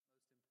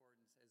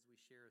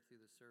share through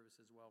the service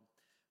as well.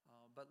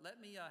 But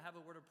let me have a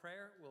word of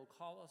prayer. We'll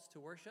call us to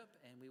worship,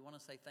 and we want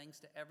to say thanks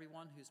to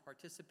everyone who's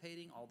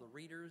participating, all the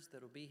readers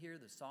that will be here,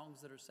 the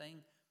songs that are sang.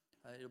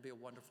 It'll be a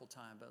wonderful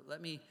time. But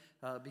let me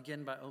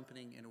begin by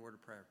opening in a word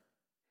of prayer.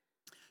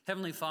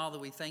 Heavenly Father,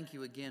 we thank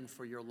you again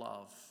for your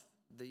love,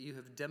 that you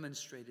have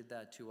demonstrated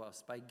that to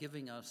us by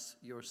giving us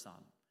your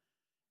Son.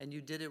 And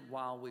you did it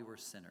while we were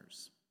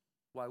sinners,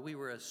 while we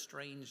were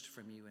estranged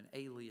from you and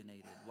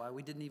alienated, while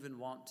we didn't even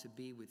want to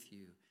be with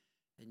you.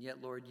 And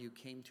yet, Lord, you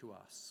came to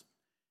us.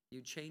 You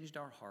changed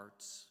our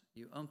hearts,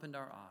 you opened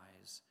our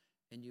eyes,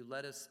 and you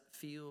let us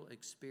feel,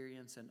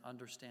 experience, and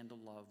understand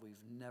a love we've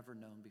never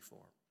known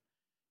before.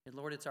 And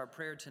Lord, it's our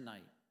prayer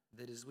tonight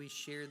that as we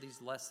share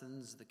these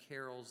lessons, the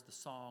carols, the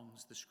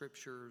songs, the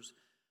scriptures,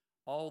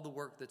 all the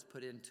work that's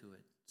put into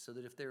it, so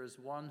that if there is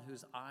one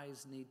whose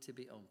eyes need to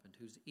be opened,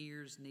 whose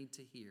ears need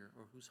to hear,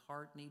 or whose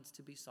heart needs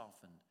to be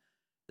softened,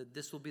 that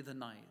this will be the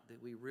night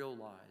that we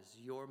realize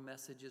your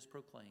message is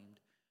proclaimed,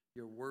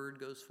 your word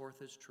goes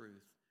forth as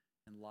truth,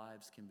 and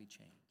lives can be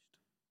changed.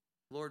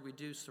 Lord, we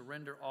do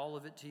surrender all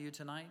of it to you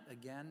tonight.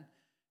 Again,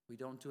 we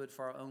don't do it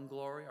for our own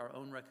glory, our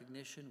own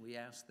recognition. We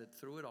ask that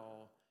through it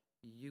all,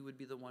 you would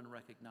be the one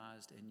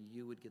recognized and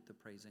you would get the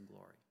praise and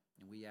glory.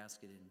 And we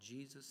ask it in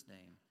Jesus'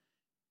 name,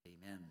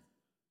 amen.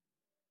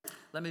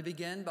 Let me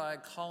begin by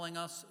calling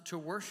us to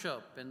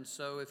worship. And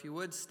so if you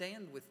would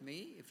stand with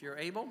me, if you're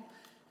able.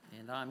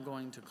 And I'm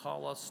going to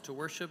call us to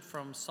worship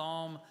from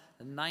Psalm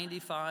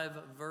 95,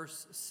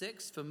 verse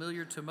 6,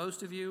 familiar to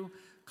most of you.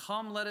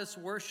 Come, let us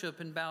worship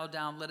and bow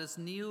down. Let us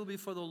kneel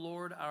before the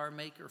Lord our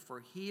Maker,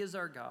 for he is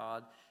our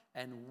God,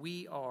 and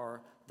we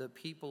are the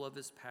people of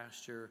his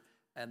pasture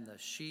and the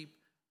sheep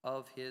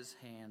of his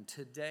hand.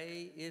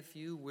 Today, if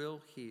you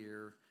will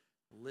hear,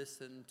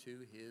 listen to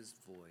his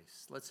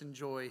voice. Let's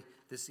enjoy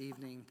this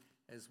evening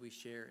as we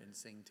share and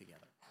sing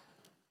together.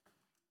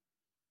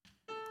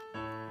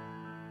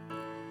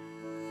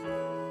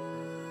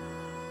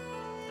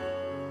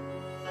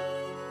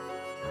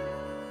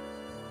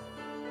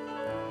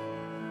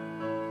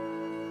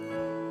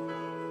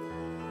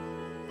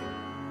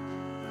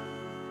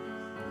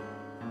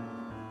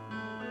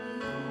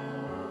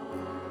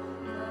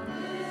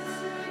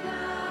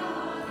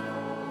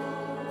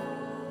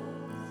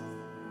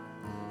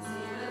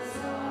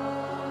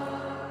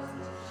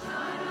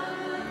 Shine on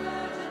the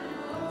virgin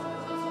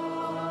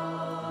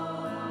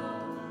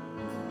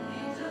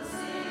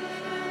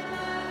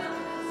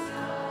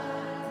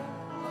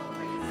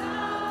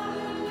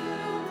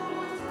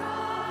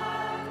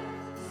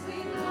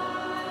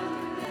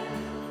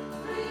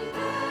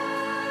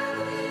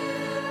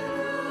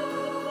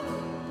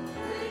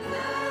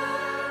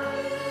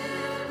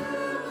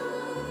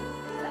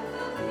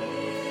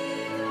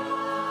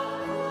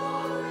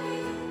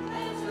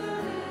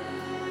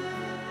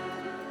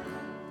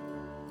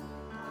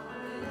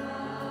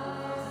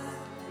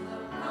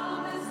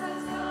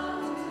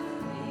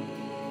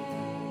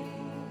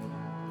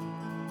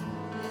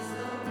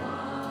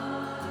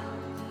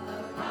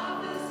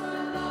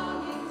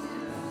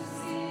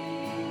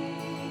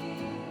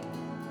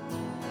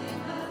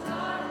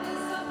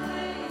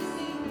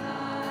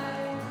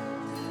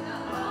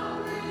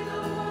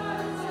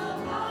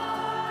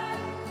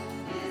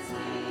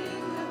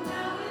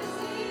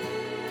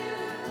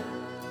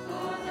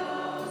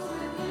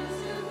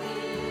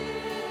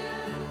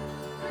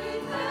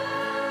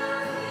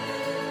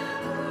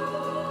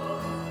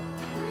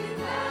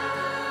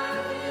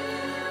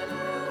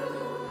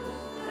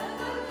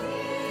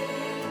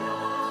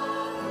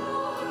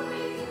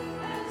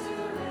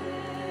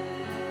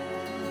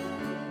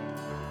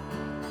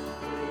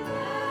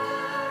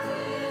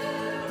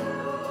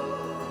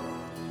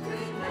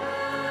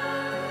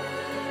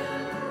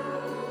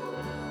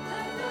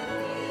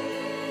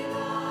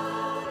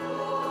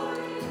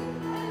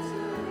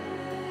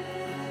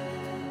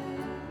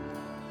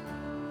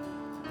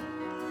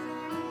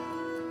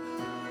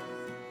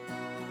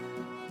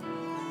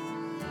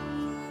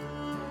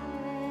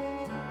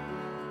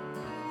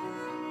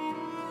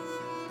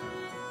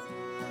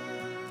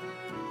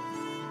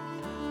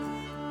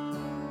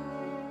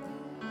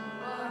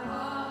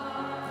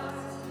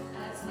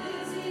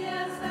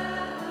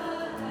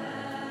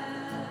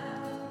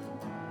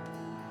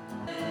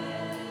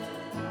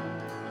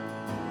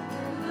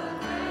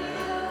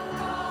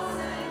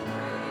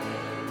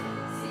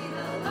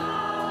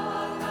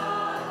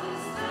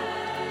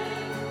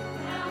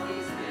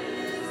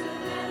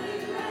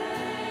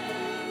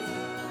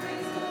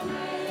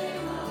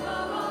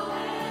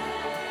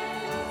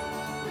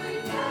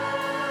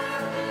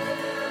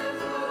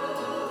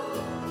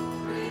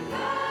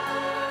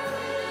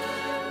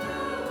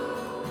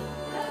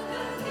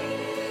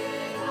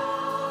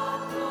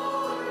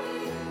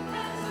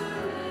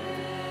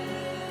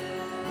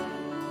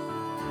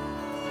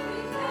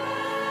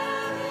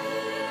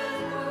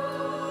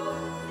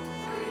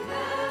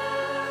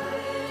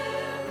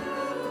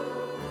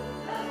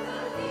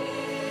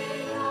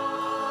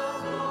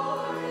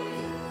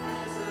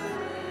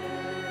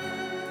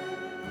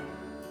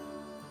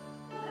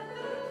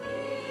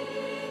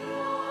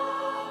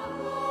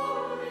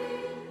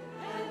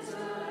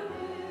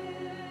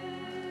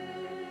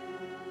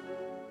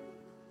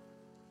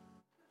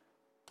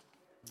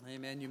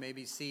Amen. You may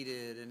be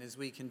seated. And as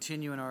we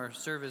continue in our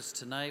service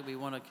tonight, we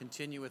want to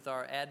continue with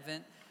our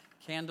Advent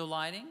candle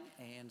lighting.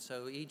 And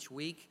so each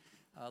week,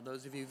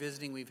 those of you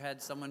visiting, we've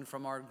had someone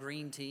from our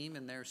green team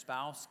and their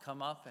spouse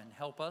come up and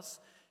help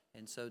us.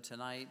 And so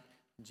tonight,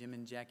 Jim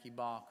and Jackie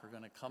Bach are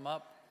going to come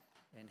up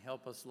and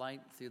help us light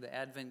through the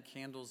Advent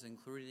candles,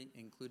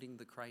 including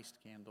the Christ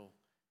candle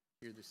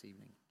here this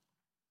evening.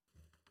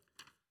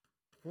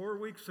 4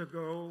 weeks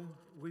ago,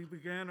 we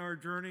began our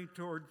journey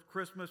toward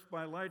Christmas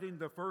by lighting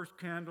the first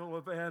candle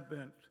of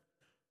Advent,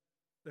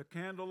 the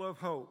candle of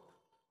hope.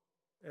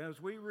 As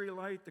we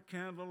relight the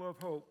candle of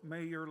hope,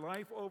 may your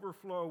life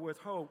overflow with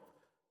hope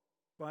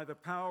by the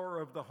power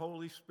of the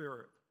Holy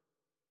Spirit.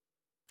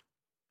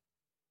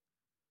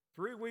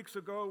 3 weeks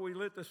ago, we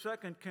lit the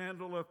second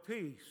candle of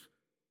peace.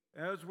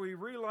 As we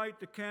relight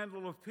the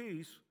candle of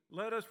peace,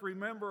 let us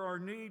remember our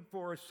need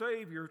for a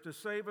Savior to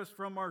save us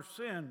from our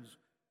sins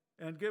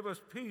and give us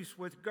peace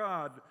with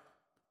God.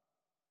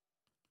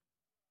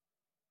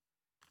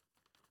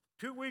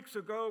 2 weeks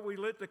ago, we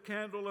lit the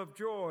candle of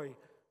joy.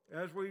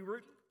 As we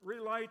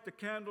relight the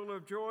candle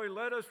of joy,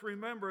 let us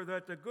remember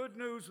that the good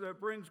news that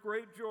brings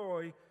great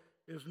joy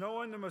is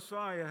knowing the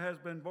Messiah has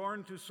been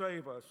born to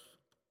save us.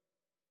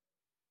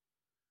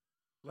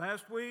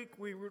 Last week,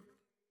 we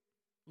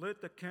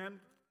lit the candle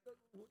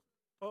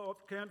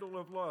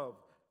of love.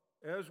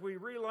 As we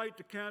relight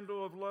the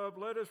candle of love,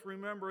 let us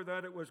remember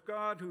that it was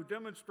God who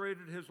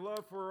demonstrated his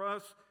love for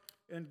us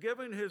in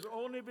giving his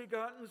only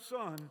begotten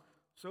Son,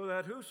 so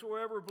that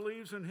whosoever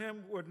believes in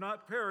him would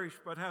not perish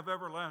but have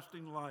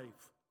everlasting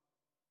life.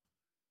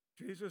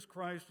 Jesus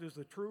Christ is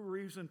the true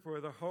reason for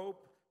the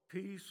hope,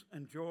 peace,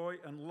 and joy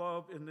and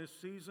love in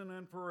this season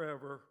and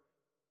forever.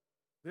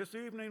 This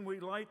evening we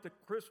light the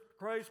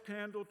Christ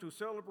candle to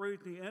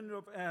celebrate the end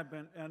of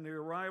Advent and the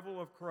arrival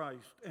of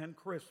Christ and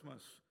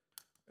Christmas.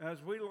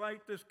 As we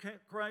light this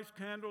Christ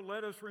candle,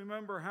 let us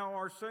remember how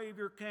our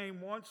Savior came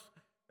once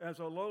as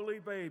a lowly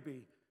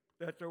baby,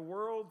 that the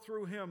world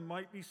through him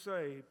might be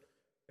saved,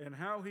 and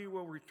how he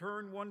will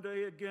return one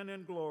day again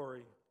in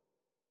glory.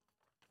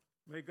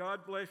 May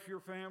God bless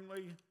your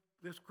family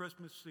this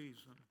Christmas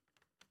season.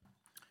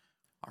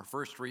 Our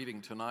first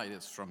reading tonight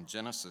is from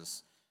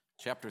Genesis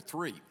chapter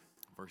 3,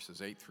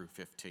 verses 8 through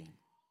 15.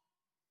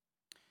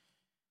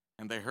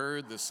 And they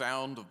heard the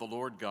sound of the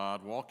Lord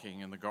God walking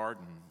in the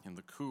garden in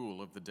the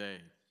cool of the day.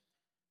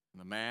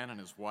 And the man and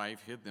his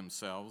wife hid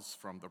themselves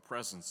from the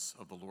presence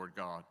of the Lord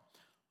God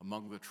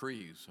among the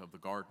trees of the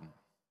garden.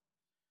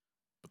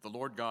 But the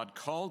Lord God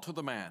called to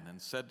the man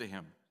and said to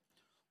him,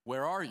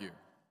 "Where are you?"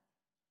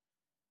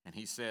 And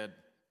he said,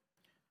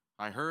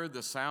 "I heard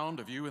the sound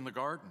of you in the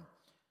garden,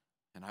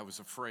 and I was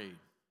afraid,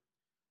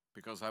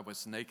 because I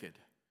was naked,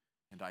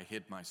 and I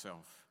hid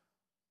myself."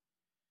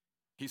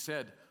 He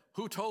said,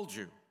 "Who told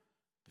you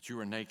that you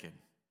were naked?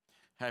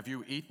 Have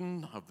you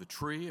eaten of the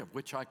tree of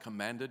which I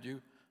commanded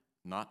you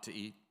not to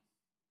eat?"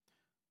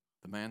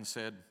 The man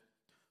said,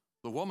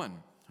 "The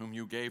woman whom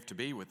you gave to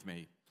be with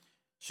me,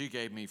 she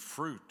gave me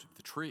fruit of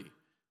the tree,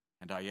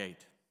 and I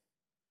ate."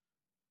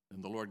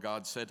 Then the Lord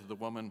God said to the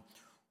woman,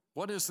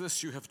 "What is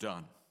this you have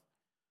done?"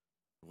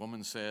 The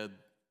woman said,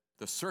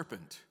 "The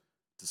serpent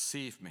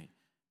deceived me,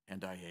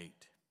 and I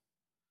ate."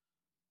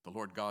 The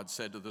Lord God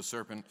said to the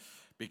serpent,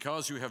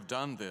 "Because you have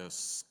done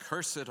this,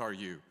 cursed are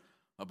you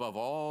above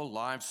all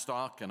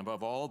livestock and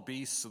above all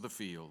beasts of the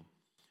field.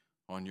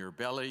 On your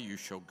belly you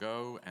shall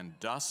go, and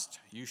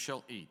dust you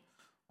shall eat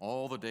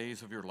all the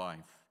days of your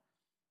life.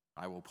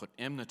 I will put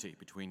enmity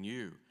between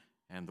you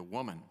and the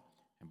woman,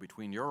 and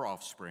between your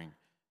offspring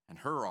and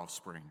her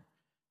offspring,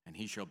 and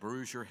he shall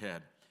bruise your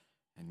head,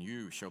 and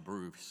you shall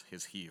bruise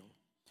his heel."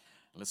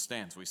 Let's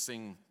stand as we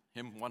sing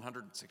hymn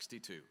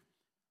 162,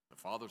 "The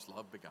Father's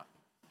Love Begotten."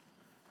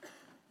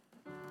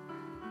 He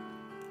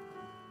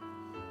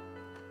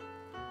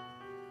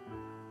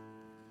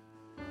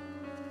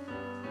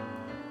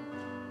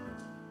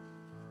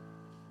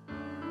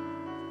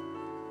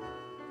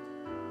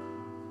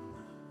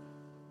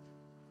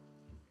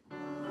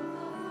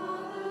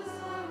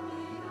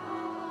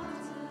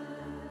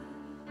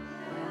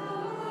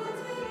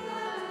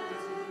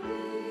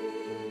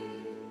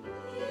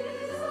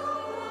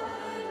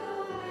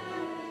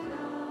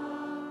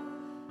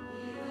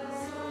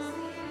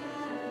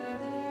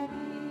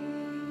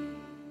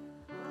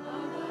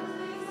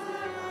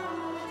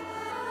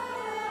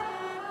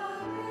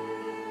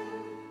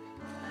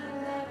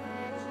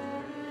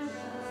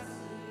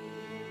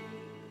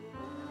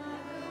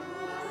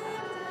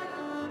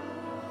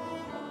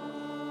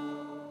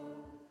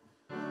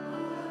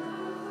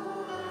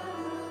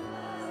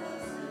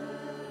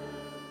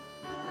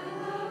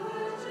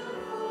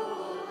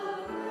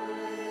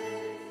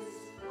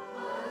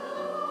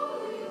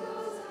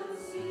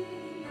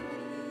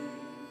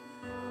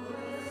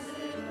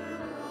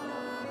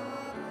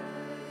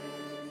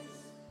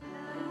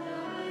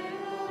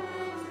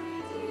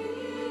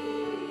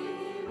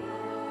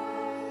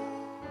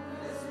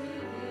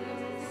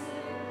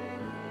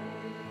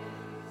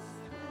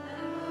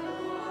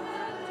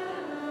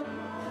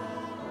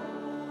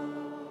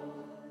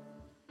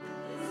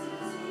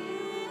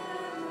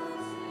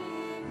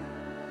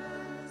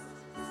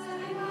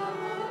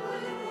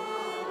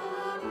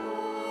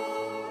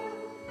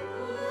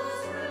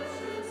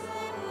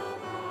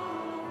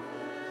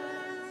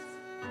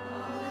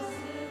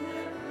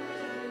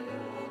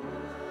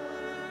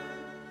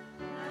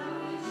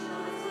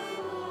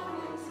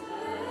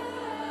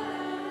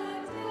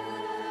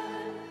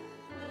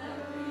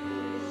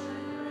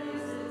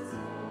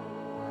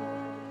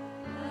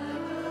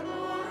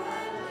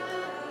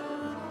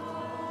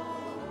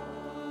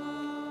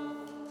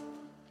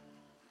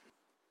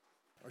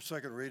Our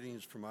second reading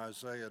is from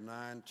Isaiah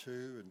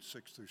 9:2 and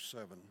 6 through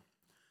 7.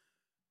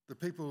 The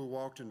people who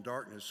walked in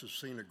darkness have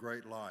seen a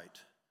great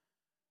light.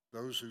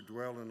 Those who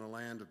dwell in a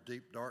land of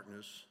deep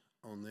darkness,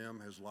 on them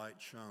has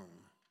light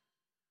shone.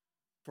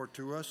 For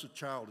to us a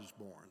child is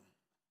born,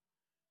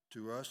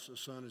 to us a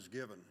son is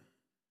given,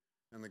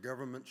 and the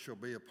government shall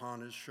be upon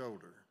his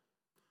shoulder,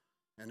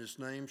 and his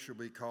name shall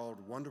be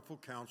called Wonderful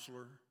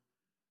Counselor,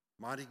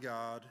 Mighty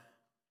God,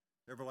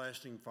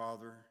 Everlasting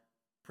Father,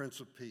 Prince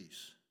of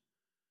Peace.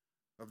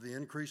 Of the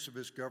increase of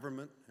his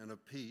government and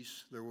of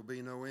peace there will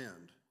be no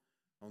end,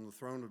 on the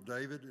throne of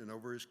David and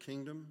over his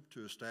kingdom,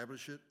 to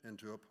establish it and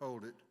to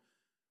uphold it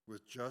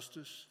with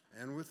justice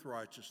and with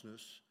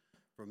righteousness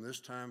from this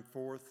time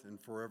forth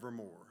and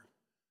forevermore.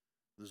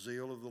 The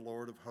zeal of the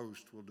Lord of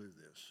hosts will do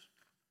this.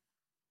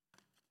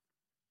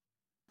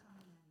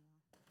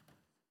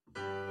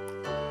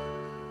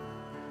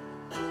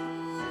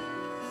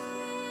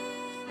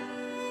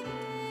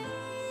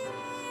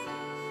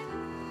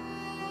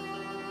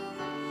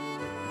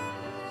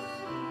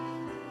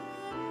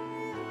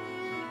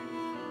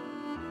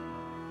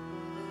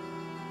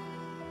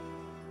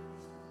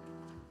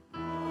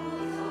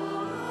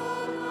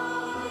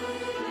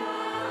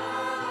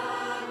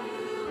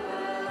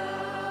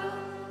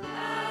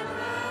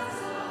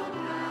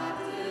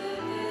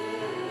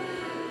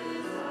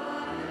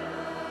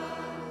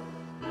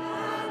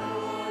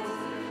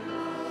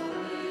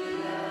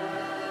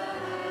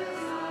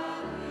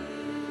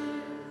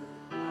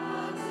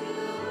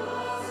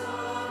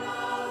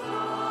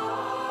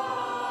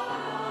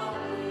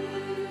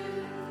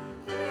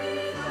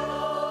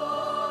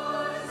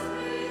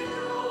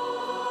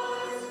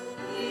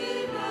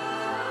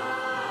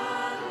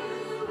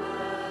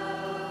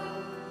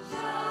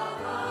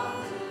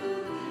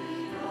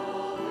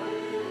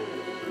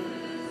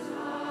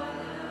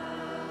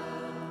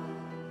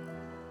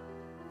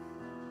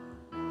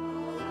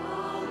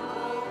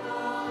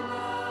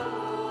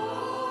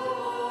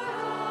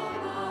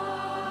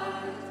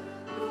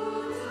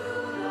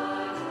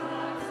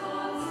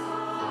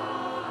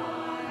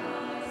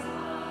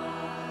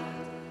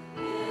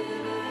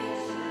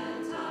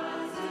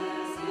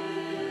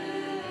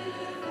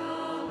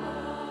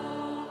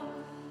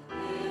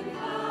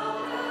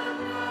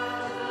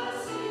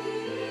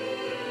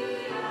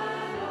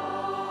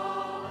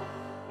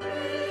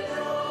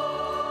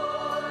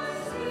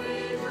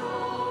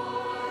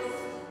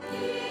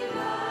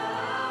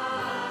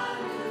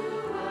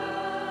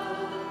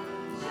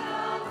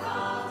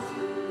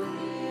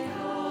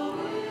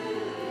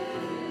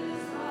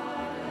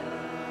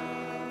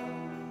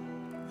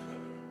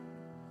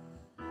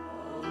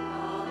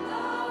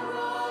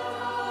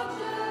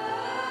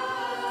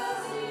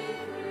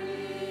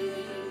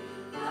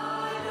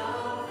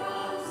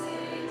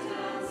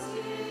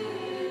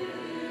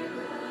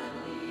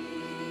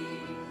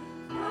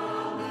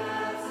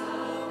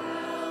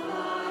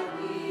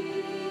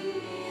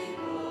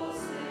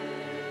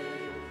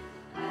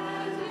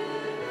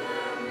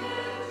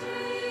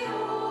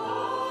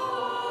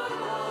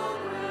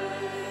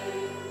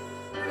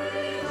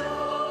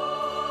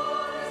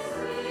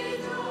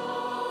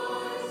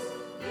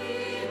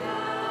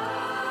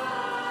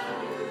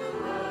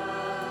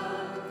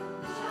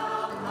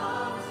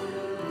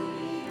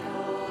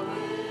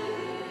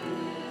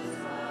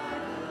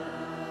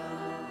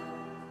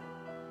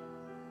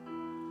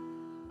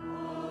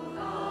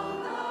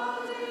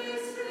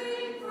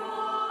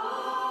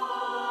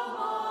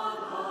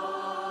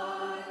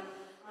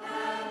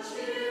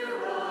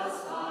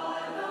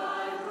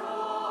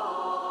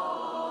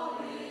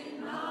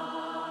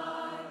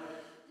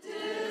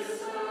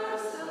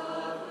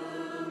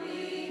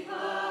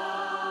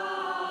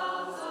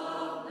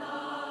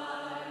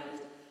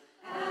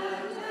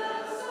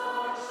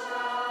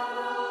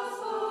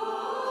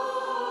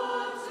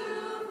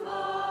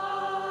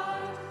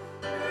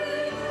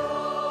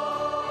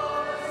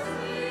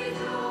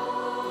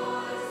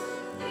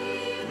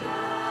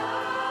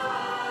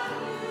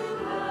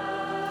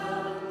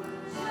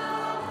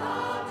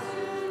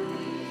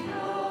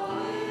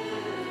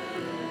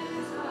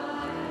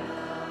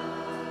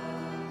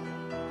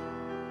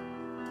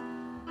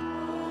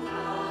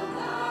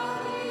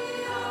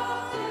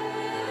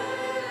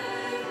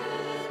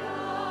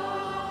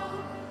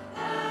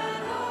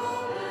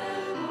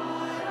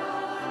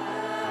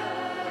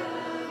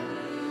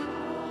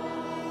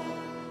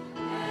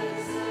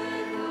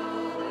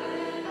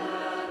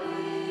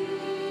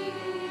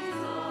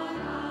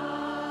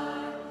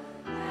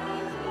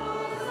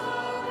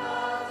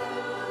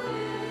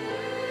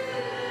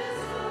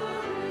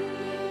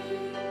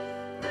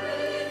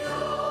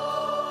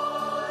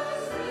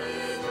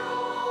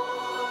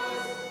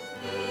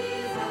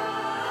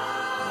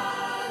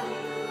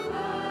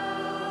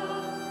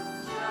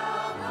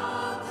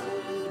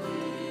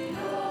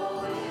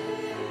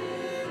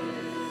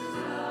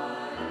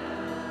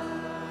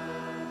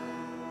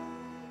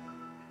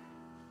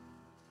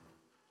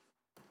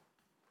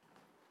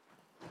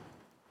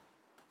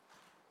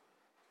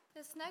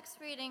 This next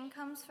reading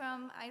comes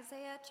from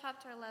Isaiah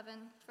chapter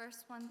 11,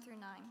 verse 1 through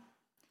 9.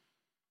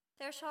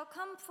 There shall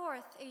come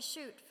forth a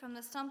shoot from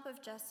the stump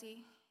of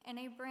Jesse, and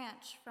a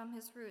branch from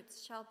his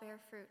roots shall bear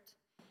fruit.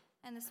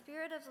 And the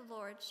Spirit of the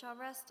Lord shall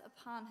rest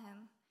upon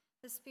him,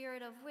 the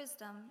Spirit of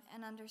wisdom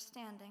and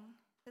understanding,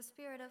 the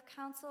Spirit of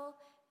counsel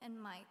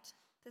and might,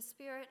 the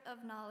Spirit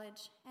of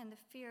knowledge and the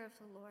fear of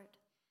the Lord.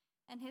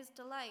 And his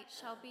delight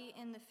shall be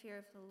in the fear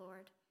of the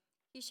Lord.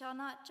 He shall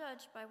not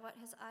judge by what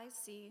his eyes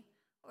see,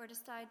 or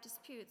decide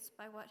disputes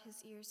by what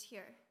his ears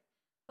hear.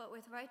 But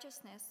with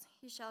righteousness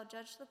he shall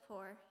judge the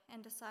poor,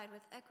 and decide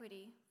with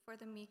equity for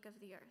the meek of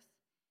the earth.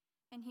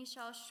 And he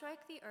shall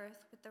strike the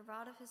earth with the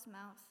rod of his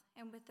mouth,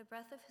 and with the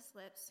breath of his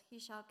lips he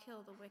shall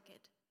kill the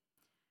wicked.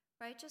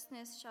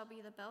 Righteousness shall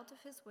be the belt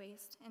of his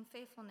waist, and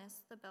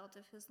faithfulness the belt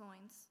of his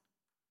loins.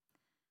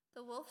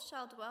 The wolf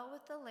shall dwell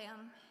with the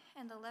lamb,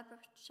 and the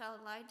leopard shall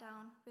lie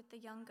down with the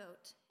young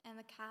goat, and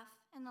the calf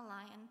and the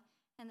lion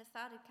and the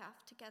fatted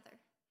calf together.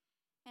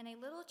 And a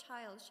little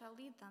child shall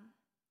lead them.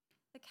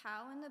 The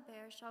cow and the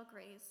bear shall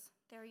graze,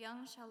 their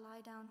young shall lie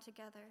down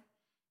together,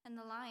 and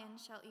the lion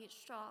shall eat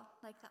straw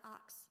like the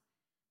ox.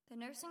 The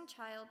nursing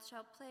child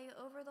shall play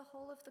over the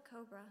hole of the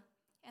cobra,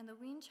 and the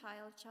weaned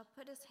child shall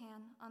put his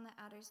hand on the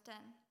adder's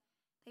den.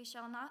 They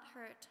shall not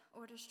hurt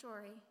or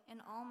destroy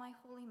in all my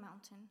holy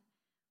mountain,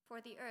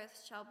 for the earth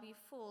shall be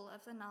full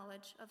of the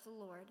knowledge of the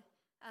Lord,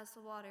 as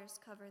the waters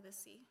cover the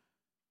sea.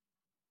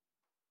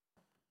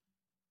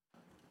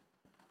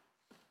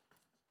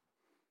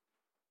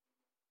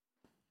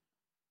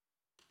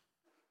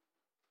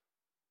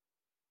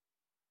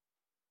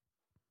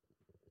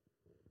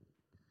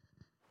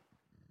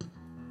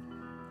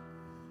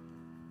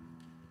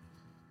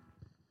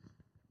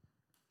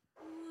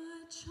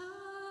 What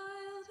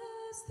child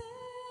is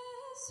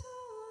this who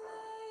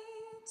lay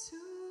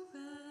to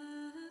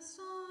rest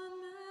on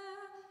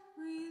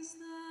Mary's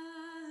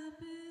lap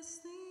is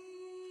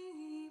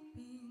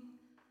sleeping,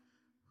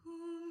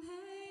 whom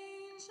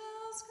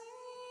angels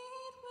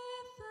greet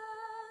with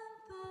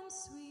anthems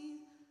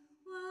sweet,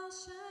 while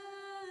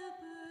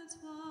shepherds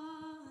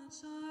watch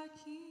are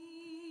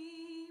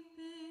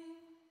keeping?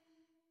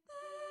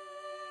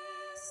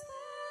 This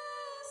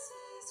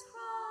is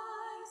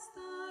Christ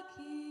the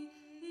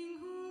King,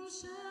 whom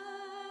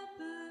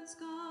shepherds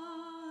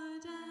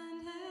guard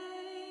and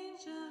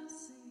angels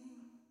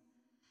sing.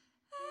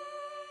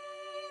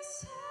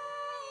 Haste,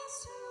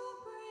 haste to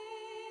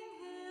bring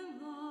him,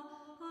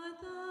 Lord,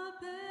 the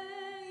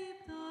babe,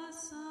 the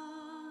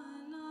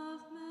Son of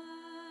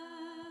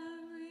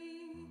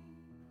Mary.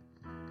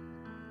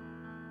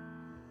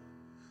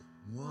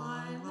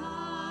 Why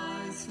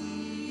lies he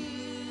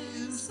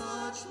in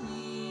such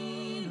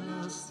mean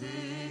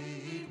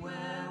estate,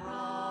 where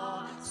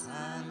rocks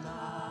and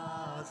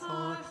lads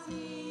are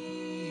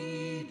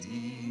feeding?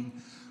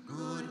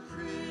 Good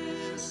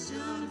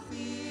Christian,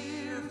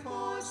 fear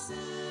for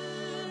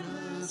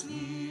sinners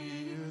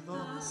hear,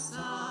 the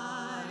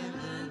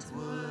silent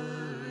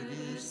word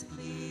is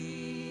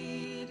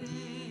pleading.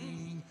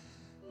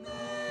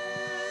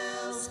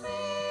 Nails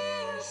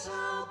pierce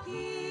shall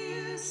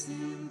pierce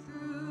him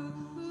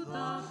through,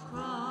 the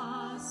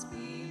cross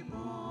be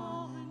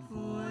borne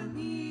for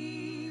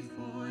me,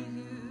 for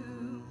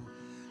you.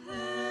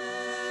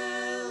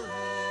 Hail,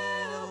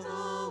 hail,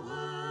 the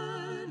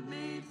Word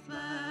made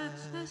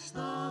flesh,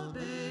 the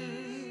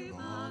babe,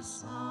 the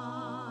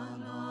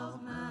Son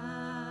of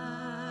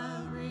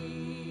Mary.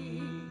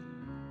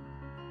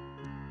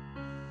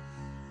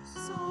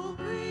 So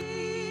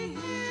bring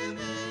him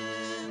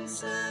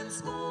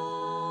incense,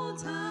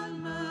 gold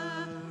and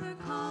myrrh,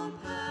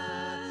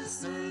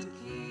 compassant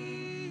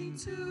King,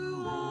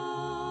 to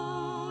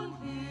own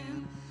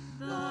him,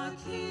 the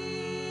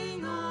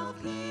King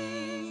of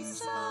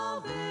kings.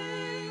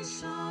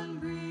 Salvation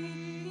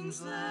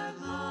brings, let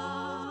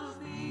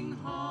loving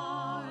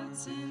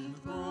hearts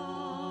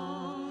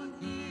enthrone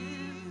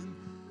him.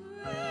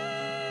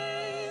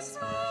 Raise,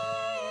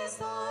 raise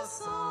the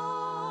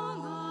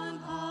song on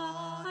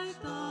high,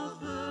 the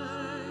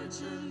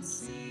Virgin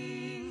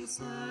sings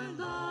her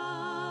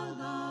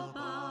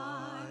lullaby.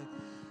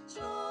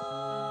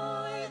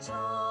 Joy,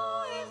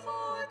 joy,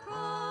 for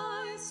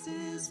Christ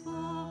is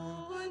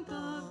born,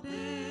 the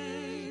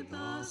babe,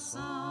 the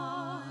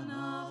Son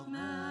of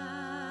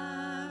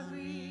Mary.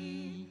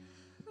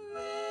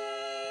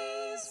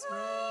 Raise,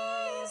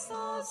 raise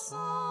the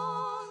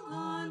song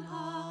on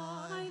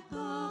high,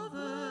 the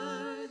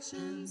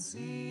Virgin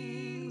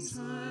sings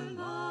her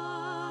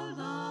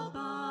lullaby.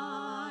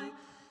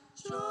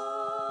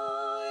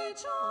 Joy,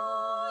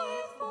 joy,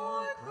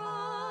 for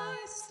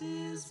Christ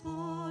is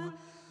born,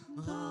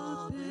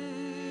 the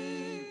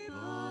babe,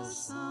 the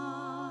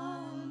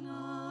Son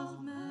of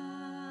Mary.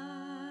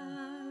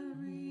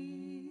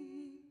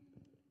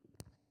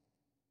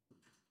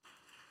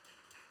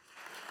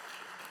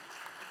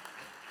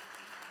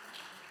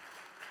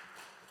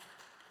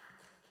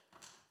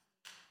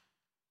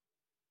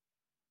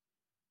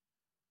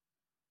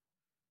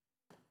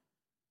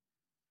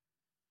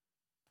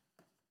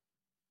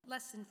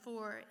 Lesson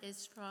 4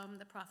 is from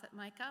the prophet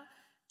Micah,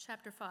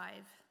 chapter 5.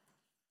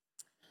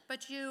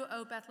 But you,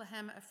 O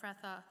Bethlehem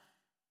Ephrathah,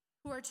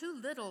 who are too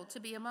little to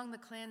be among the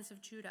clans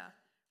of Judah.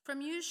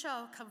 From you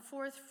shall come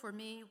forth for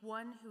me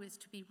one who is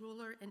to be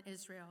ruler in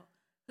Israel,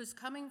 whose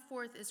coming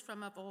forth is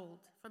from of old,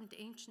 from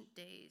ancient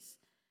days.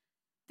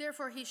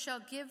 Therefore he shall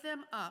give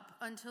them up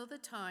until the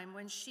time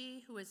when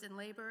she who is in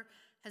labor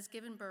has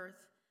given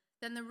birth.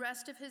 Then the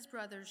rest of his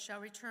brothers shall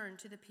return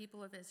to the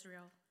people of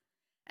Israel.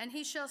 And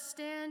he shall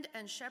stand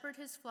and shepherd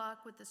his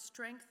flock with the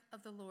strength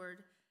of the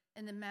Lord,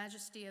 in the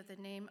majesty of the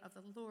name of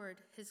the Lord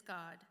his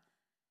God.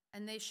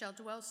 And they shall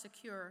dwell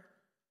secure,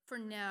 for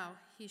now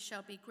he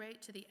shall be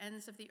great to the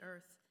ends of the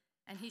earth,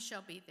 and he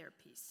shall be their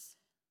peace.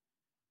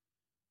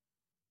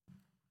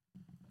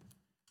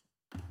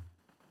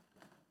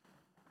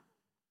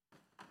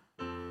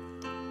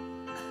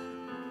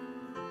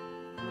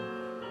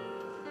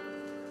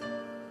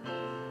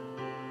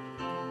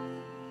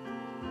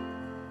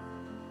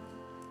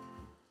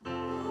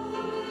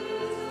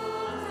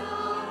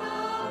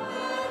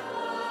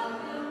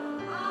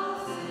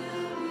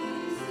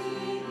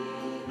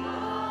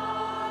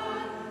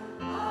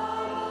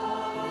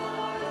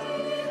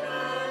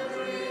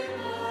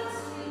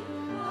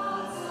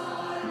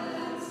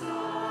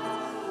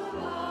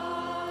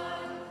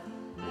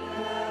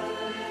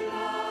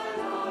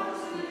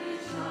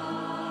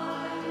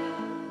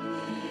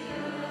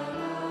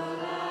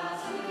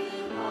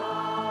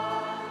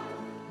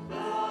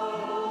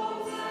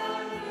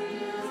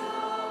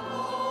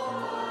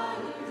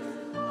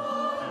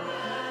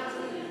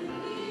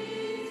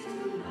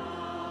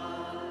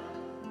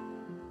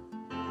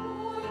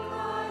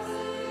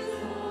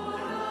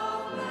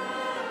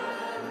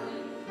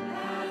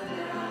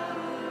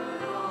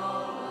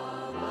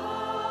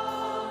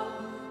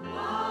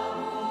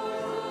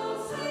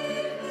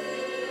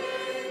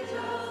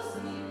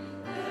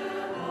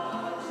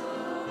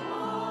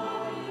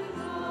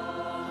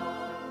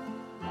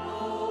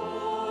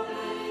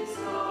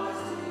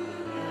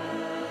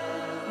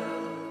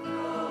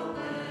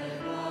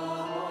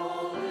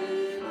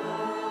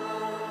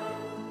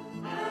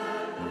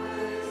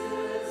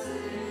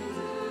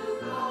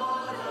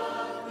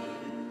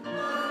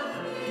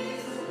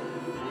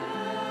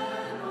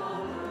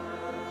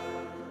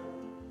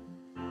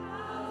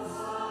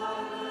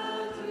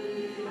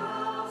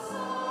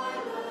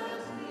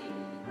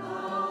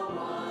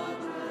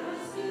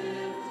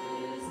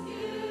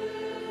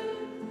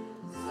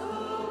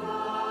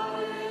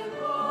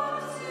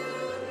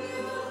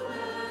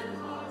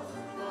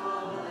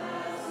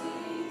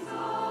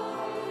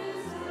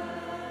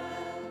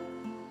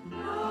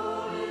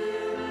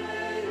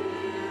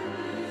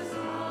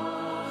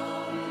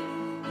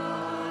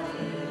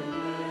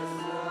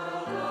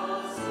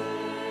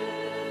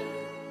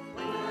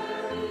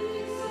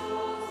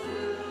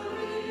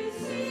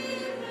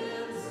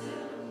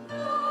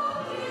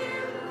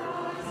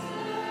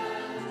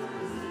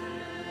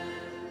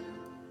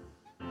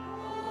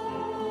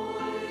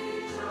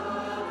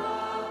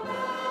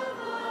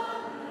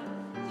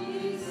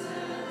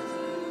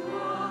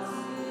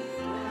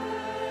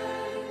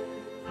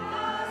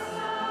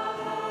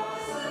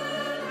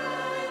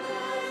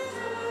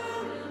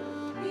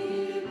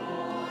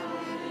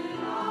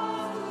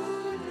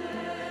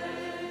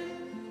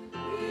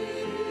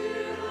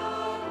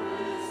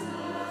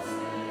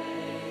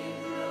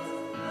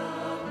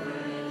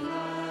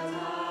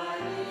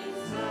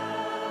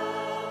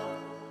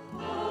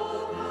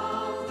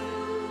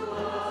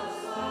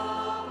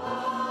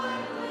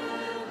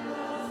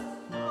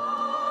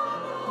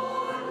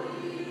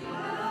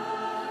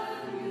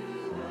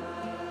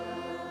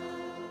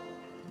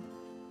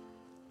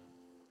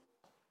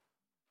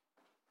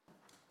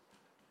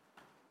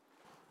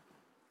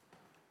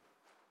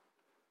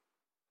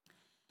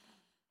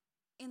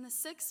 In the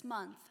 6th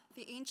month,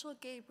 the angel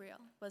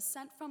Gabriel was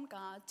sent from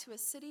God to a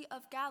city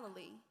of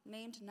Galilee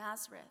named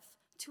Nazareth,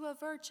 to a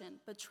virgin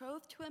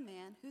betrothed to a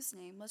man whose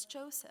name was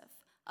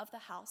Joseph, of the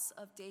house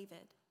of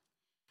David.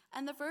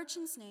 And the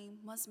virgin's name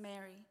was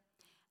Mary.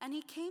 And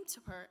he came to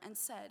her and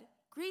said,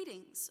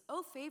 "Greetings,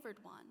 O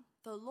favored one,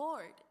 the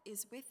Lord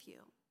is with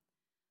you."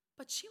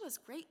 But she was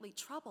greatly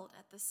troubled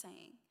at the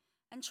saying,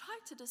 and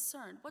tried to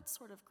discern what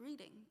sort of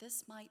greeting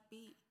this might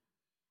be.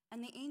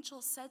 And the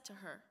angel said to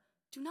her,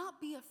 "Do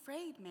not be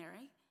afraid,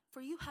 Mary,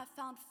 for you have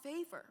found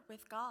favor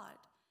with God.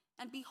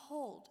 And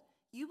behold,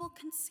 you will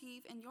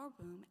conceive in your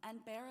womb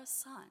and bear a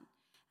son,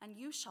 and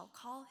you shall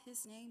call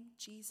his name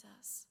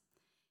Jesus.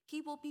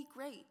 He will be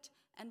great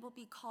and will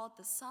be called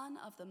the Son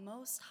of the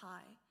Most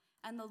High,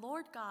 and the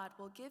Lord God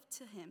will give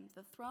to him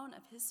the throne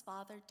of his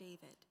father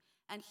David,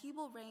 and he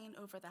will reign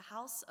over the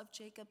house of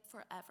Jacob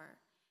forever,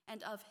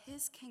 and of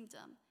his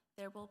kingdom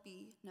there will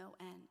be no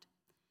end."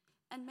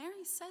 And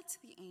Mary said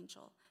to the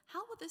angel,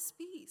 "How will this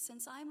be,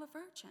 since I am a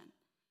virgin?"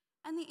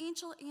 And the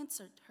angel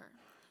answered her,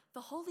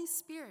 "The Holy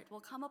Spirit will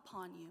come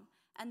upon you,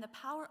 and the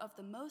power of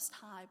the Most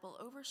High will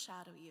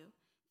overshadow you.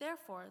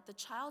 Therefore, the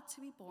child to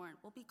be born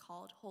will be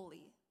called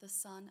Holy, the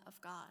Son of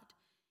God.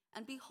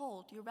 And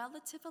behold, your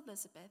relative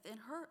Elizabeth, in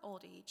her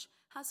old age,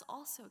 has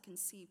also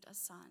conceived a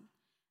son.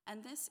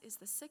 And this is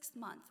the 6th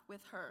month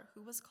with her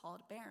who was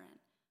called barren,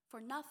 for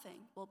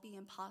nothing will be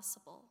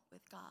impossible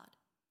with God."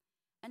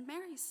 And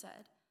Mary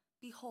said,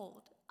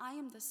 Behold, I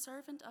am the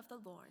servant of the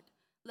Lord.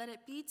 Let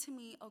it be to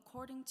me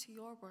according to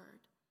your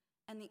word.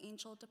 And the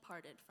angel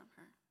departed from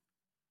her.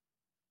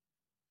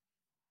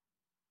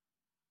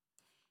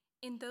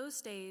 In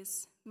those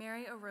days,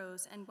 Mary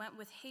arose and went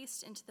with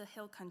haste into the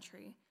hill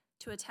country,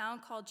 to a town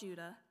called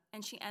Judah,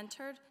 and she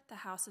entered the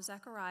house of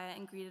Zechariah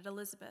and greeted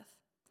Elizabeth.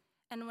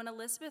 And when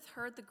Elizabeth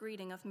heard the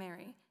greeting of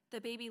Mary,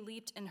 the baby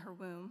leaped in her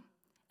womb.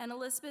 And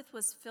Elizabeth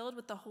was filled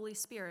with the Holy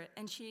Spirit,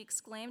 and she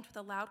exclaimed with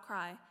a loud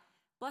cry,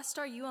 Blessed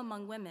are you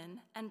among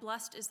women, and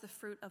blessed is the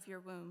fruit of your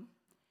womb.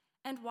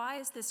 And why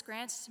is this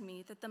granted to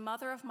me, that the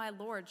mother of my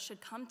Lord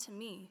should come to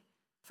me?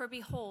 For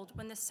behold,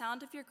 when the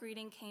sound of your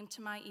greeting came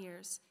to my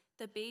ears,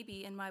 the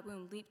baby in my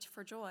womb leaped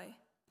for joy.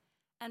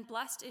 And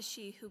blessed is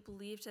she who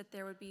believed that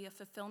there would be a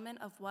fulfillment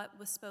of what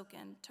was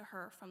spoken to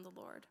her from the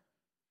Lord.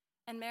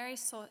 And Mary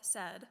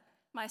said,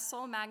 My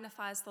soul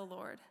magnifies the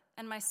Lord,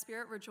 and my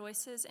spirit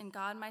rejoices in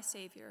God my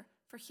Savior,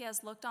 for he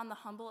has looked on the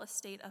humble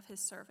estate of his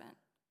servant.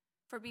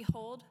 For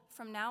behold,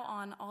 from now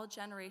on all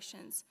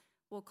generations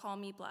will call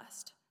me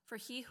blessed, for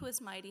he who is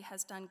mighty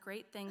has done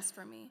great things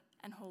for me,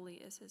 and holy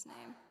is his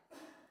name.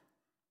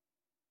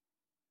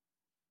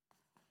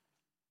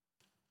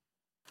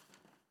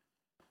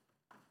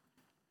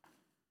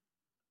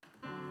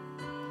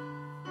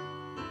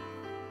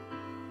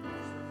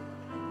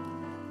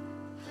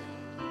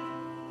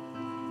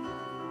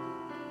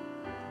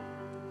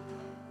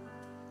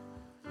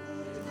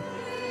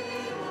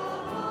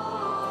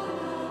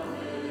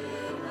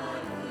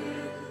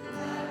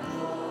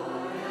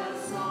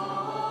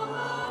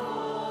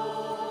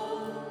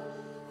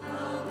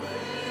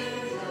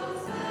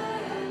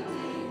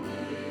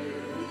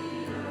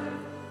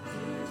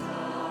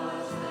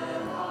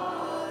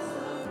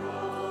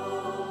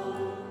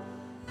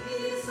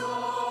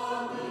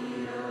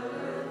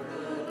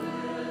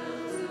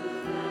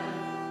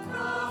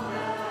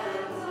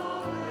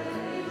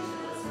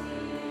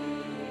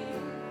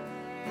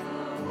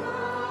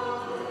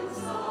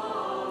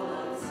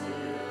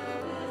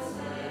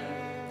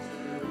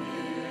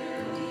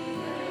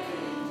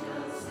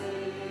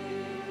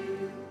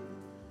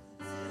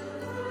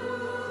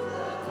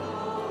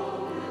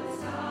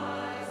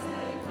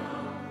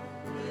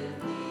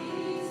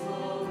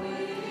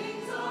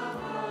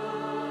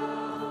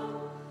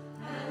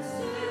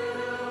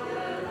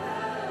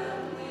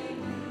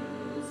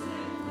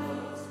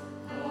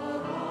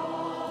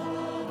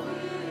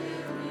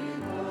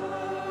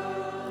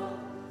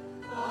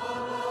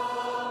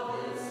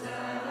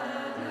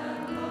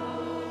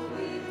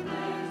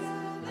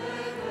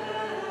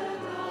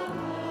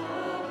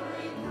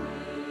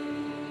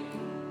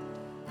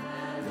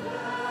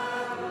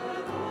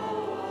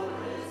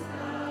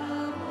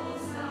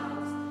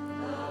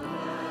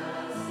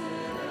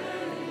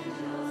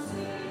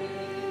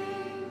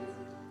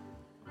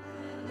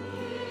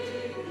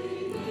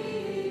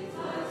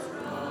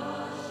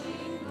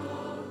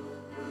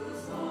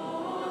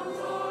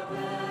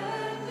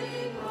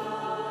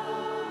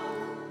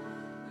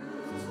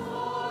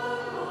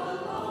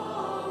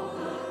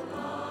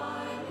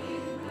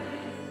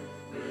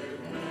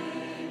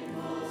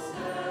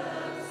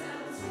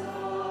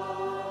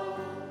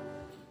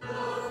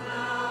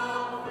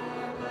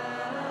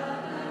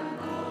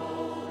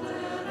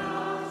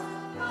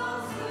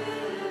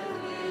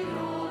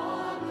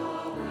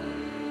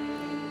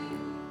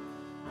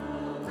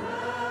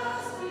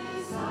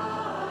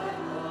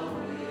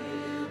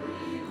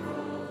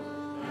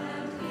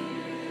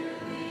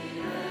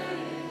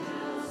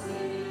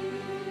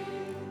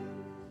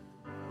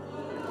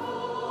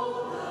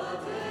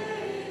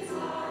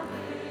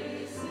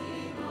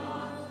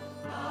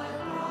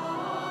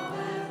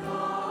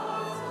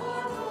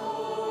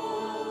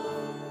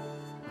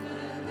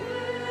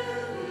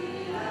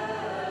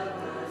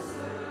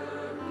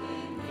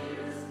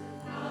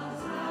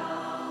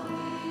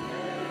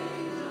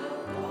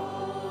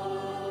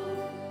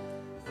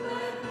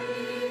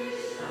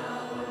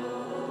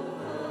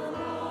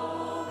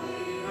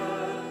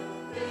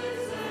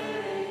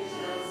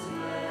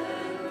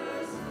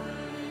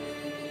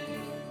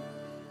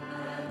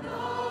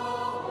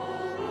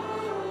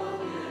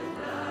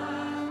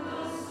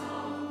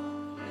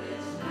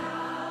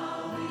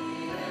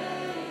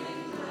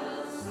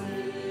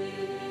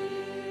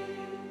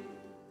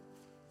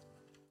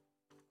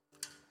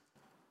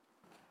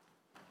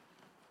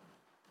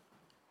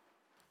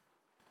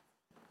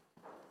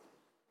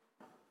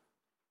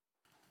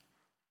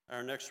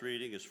 Our next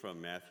reading is from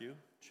Matthew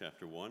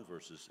chapter 1,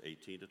 verses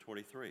 18 to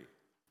 23.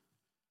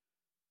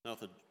 Now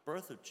the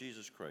birth of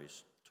Jesus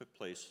Christ took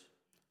place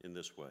in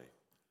this way.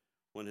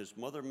 When his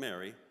mother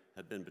Mary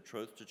had been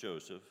betrothed to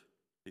Joseph,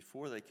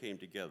 before they came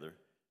together,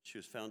 she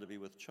was found to be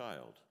with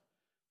child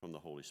from the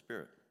Holy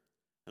Spirit.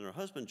 And her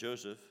husband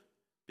Joseph,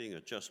 being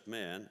a just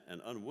man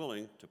and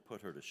unwilling to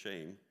put her to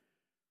shame,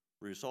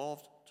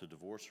 resolved to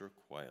divorce her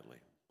quietly.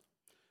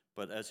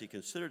 But as he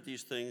considered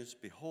these things,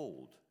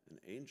 behold, an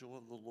angel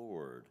of the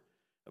Lord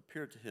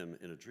appeared to him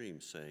in a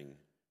dream, saying,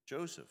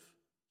 Joseph,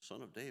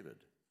 son of David,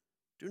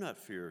 do not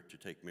fear to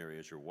take Mary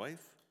as your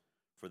wife,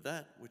 for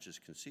that which is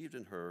conceived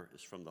in her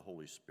is from the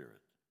Holy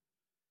Spirit.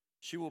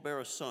 She will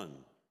bear a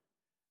son,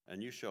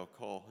 and you shall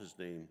call his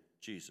name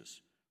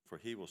Jesus, for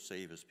he will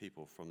save his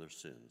people from their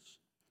sins."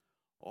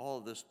 All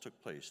of this took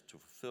place to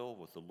fulfill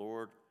what the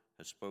Lord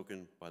has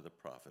spoken by the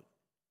prophet.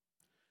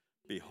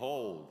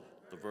 "Behold,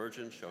 the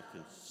virgin shall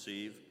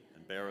conceive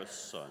and bear a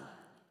son,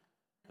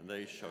 and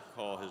they shall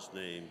call his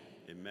name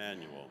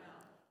Emmanuel,"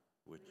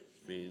 which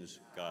means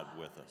God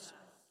with us.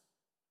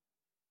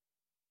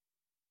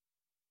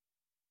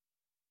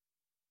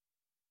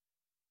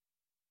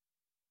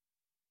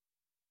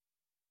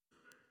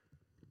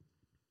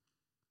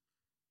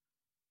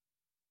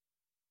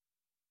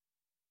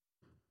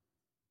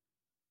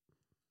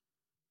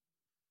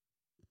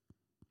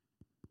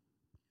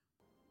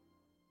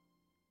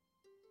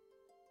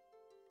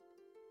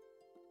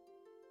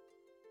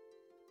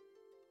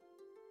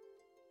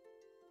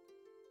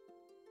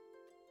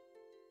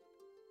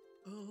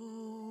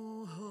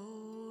 O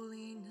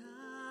holy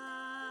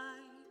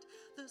night,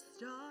 the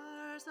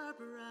stars are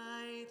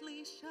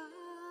brightly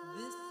shining.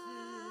 This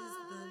is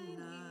the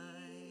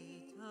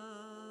night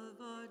of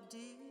our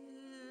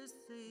dear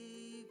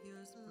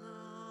Savior's.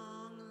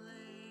 Long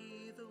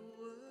lay the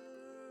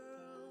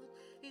world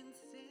in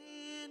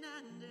sin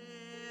and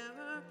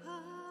error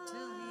pine,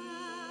 till he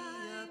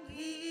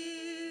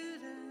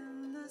appeared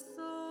and the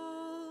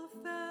soul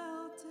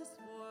felt his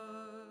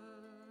worth.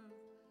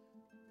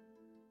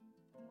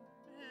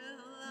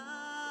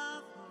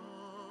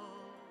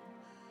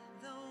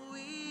 The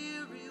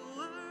weary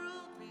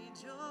world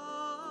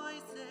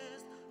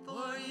rejoices,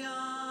 for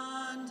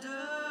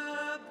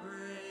yonder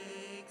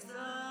breaks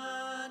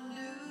a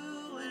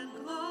new and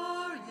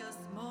glorious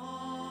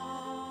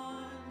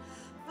morn.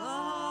 Fall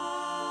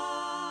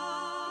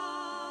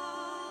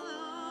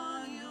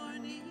on your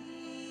knees,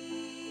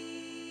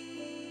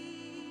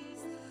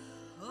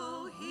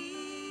 oh, hear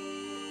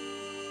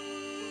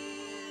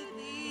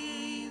the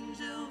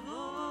angel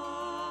voices,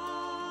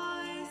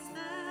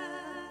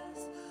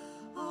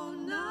 oh,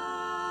 night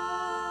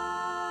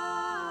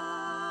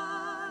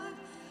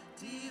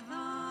divine,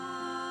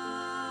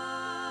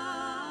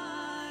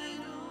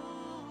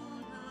 oh,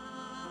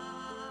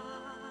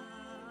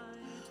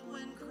 night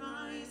when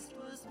Christ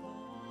was born,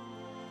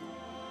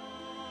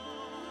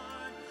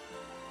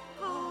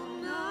 oh,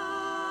 night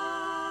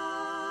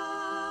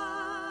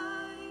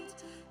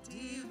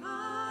divine,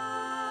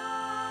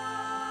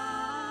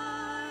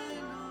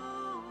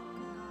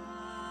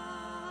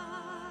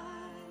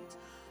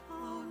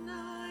 oh,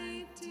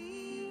 night divine.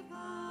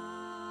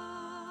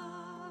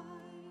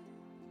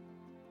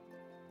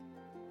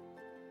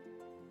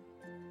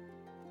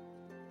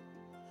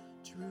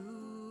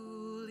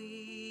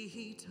 Truly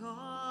he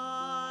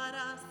taught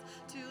us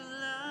to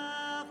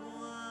love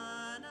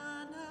one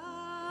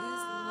another.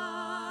 His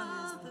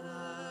law is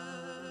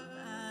love,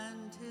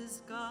 and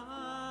his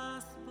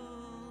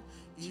gospel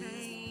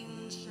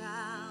chains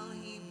shall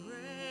he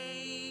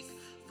break,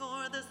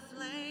 for the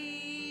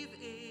slave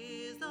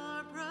is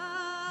our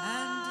brother,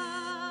 and in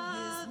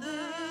his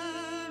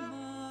name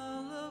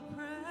all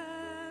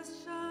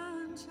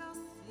oppression shall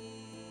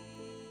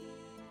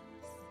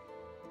cease.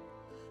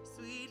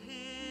 Sweet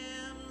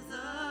hymns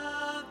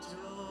of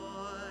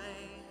joy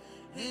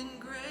in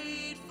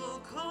grateful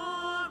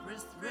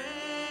chorus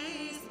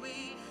raise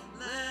we,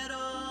 let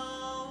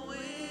all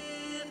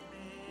within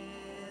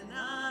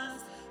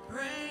us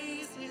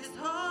praise his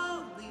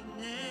holy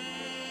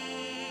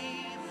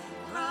name.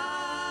 Christ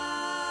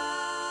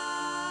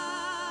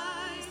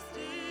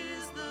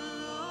is the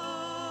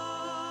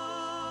Lord.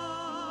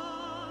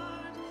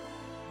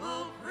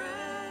 Oh,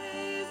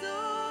 praise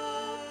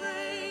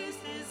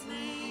his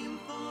name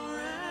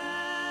forever.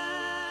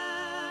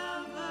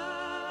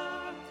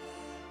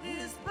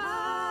 His power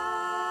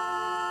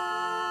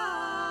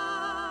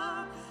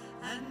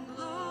and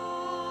glory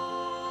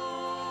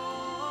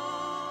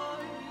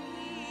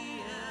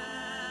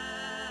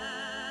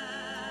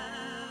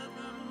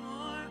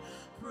evermore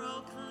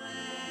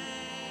proclaim.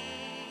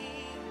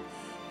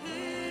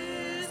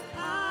 His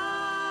power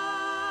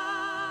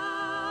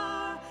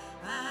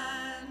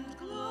and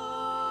glory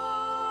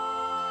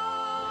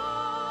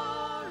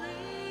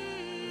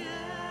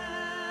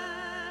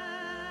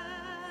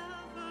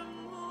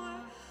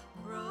evermore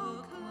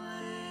proclaim.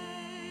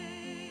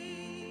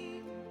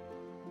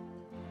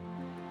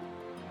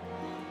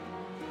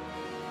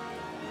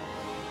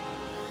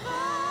 Fall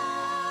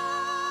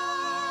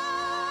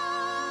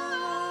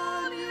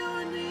on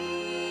your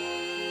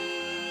knees,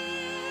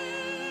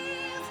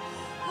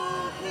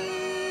 oh, hear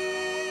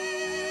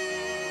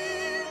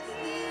the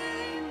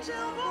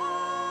angel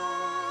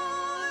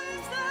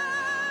voices,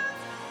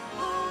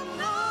 oh,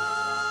 night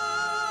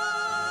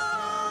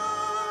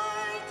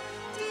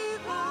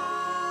divine,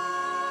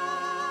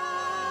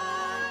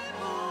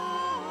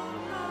 oh,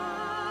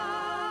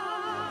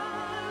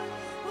 night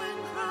when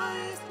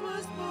Christ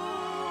was born,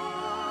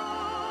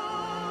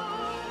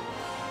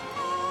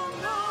 oh,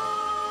 night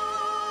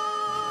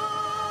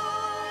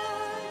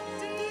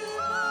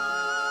divine,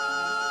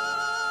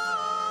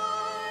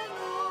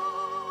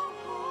 oh,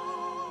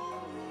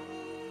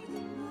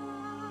 holy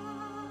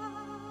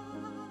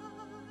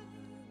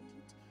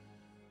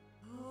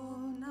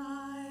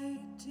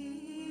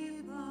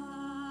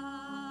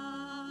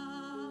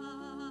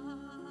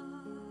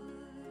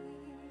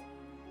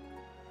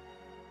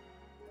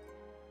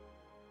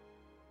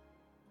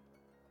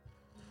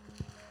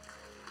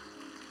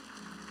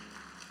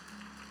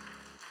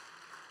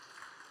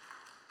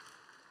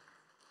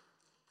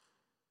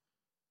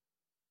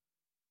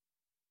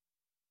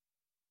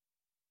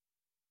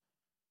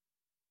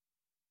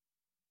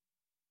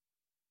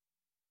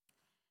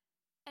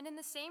And in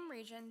the same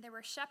region there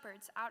were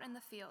shepherds out in the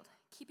field,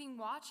 keeping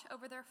watch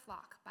over their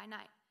flock by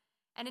night.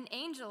 And an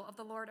angel of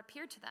the Lord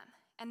appeared to them,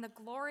 and the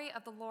glory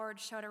of the Lord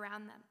shone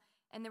around them,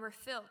 and they were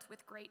filled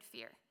with great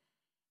fear.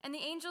 And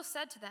the angel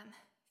said to them,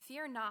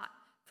 "Fear not,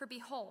 for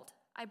behold,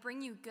 I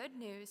bring you good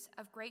news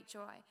of great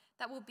joy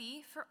that will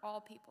be for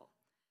all people.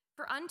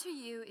 For unto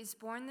you is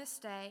born this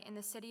day in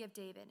the city of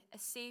David a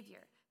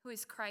Savior, who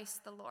is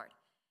Christ the Lord.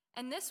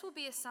 And this will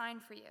be a sign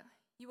for you.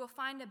 You will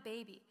find a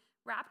baby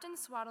wrapped in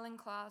swaddling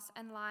cloths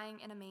and lying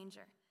in a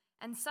manger."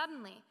 And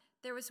suddenly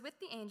there was with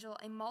the angel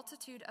a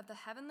multitude of the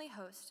heavenly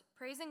host,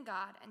 praising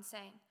God and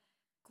saying,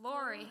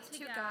 "Glory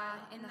to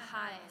God in the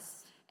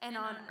highest, and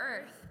on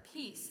earth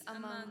peace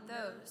among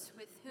those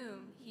with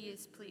whom he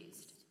is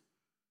pleased."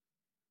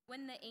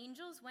 When the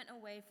angels went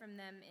away from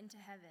them into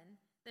heaven,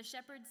 the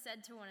shepherds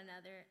said to one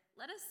another,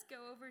 "Let us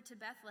go over to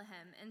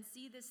Bethlehem and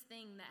see this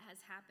thing that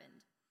has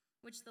happened,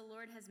 which the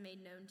Lord has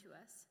made known to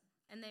us."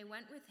 And they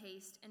went with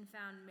haste and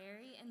found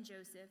Mary and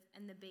Joseph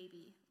and the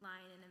baby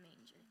lying in a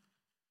manger.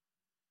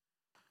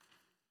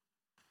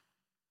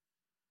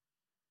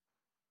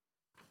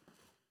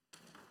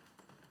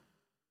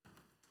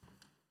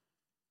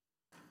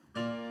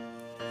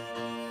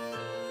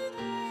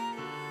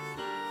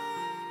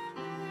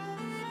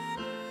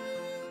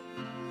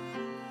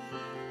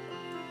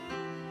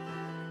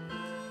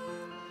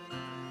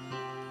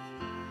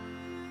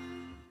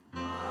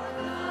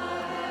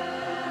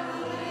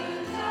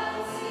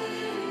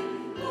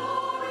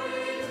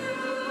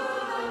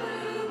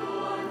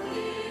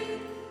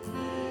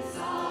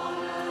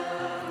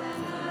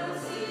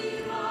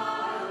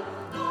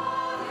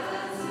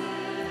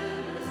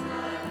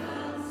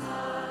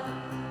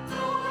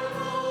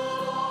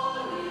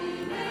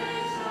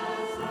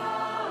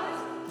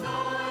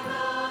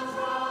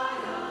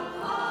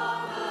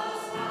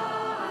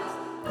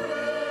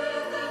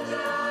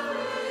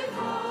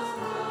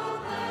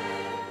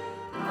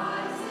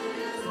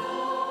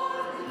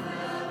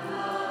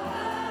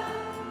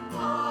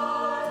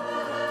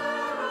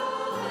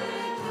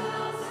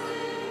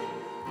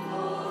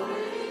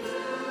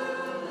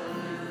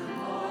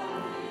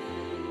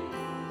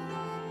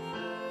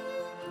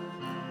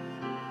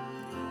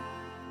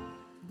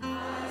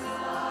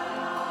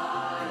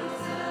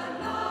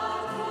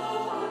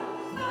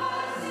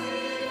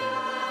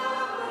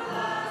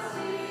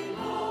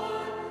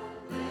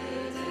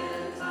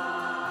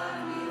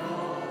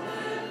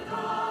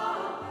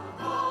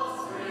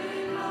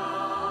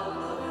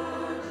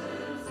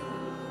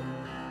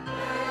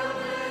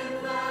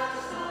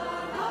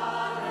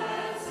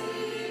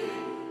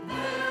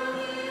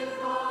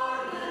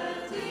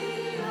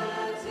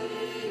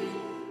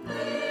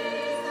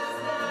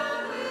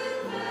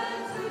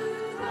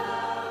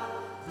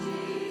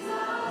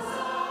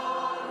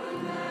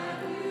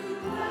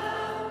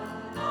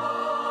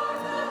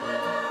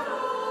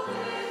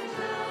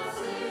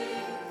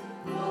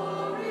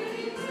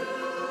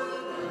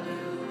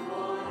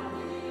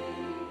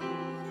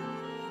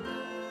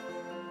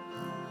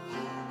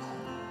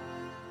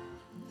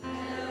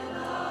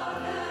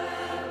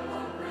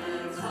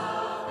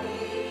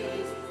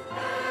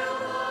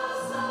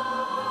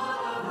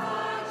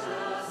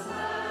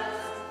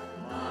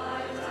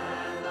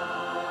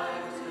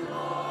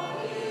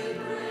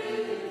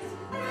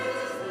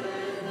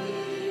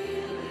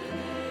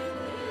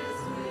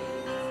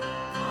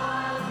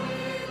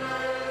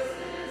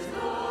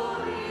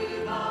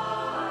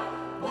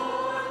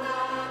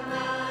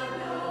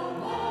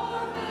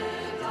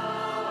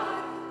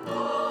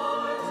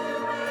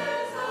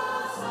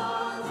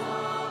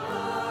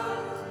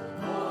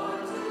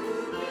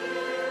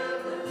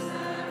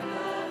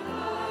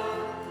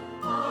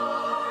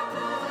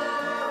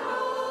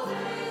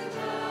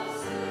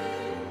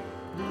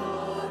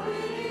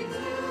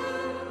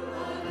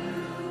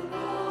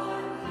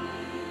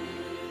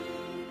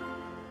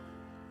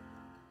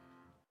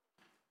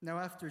 Now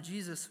after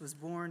Jesus was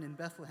born in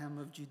Bethlehem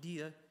of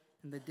Judea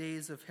in the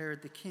days of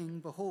Herod the king,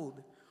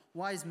 behold,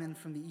 wise men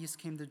from the east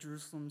came to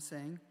Jerusalem,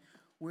 saying,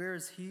 "Where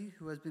is he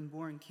who has been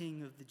born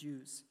King of the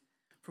Jews?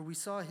 For we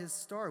saw his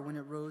star when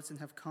it rose and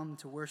have come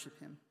to worship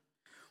him."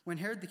 When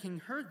Herod the king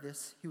heard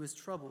this, he was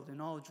troubled,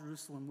 and all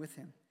Jerusalem with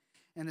him.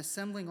 And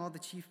assembling all the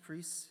chief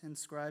priests and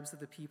scribes of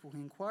the people, he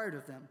inquired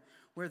of them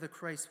where the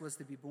Christ was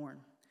to be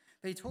born.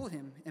 They told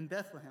him, "In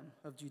Bethlehem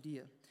of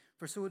Judea,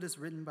 for so it is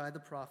written by the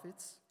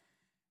prophets,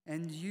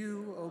 'And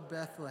you, O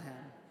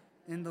Bethlehem,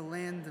 in the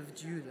land of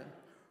Judah,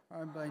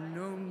 are by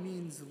no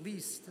means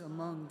least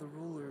among the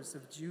rulers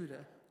of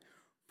Judah,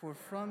 for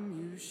from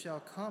you shall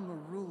come a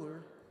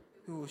ruler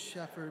who will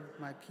shepherd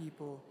my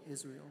people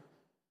Israel.'"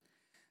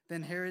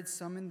 Then Herod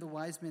summoned the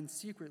wise men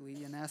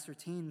secretly and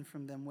ascertained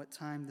from them what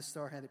time the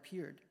star had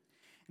appeared.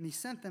 And he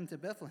sent them to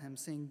Bethlehem,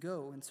 saying,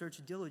 "Go and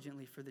search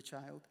diligently for the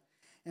child,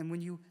 and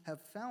when you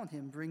have found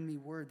him, bring me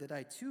word that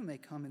I too may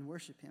come and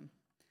worship him."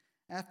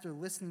 After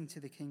listening to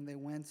the king, they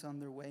went on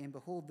their way, and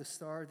behold, the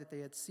star that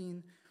they had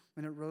seen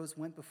when it rose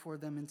went before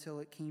them until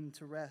it came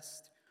to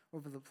rest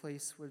over the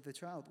place where the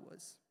child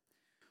was.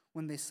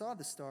 When they saw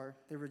the star,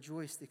 they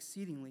rejoiced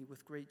exceedingly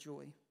with great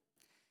joy.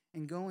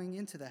 And going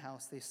into the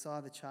house, they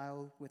saw the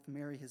child with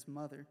Mary his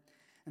mother,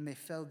 and they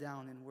fell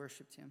down and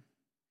worshipped him.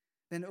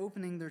 Then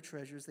opening their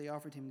treasures, they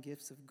offered him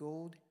gifts of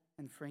gold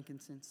and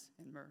frankincense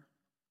and myrrh.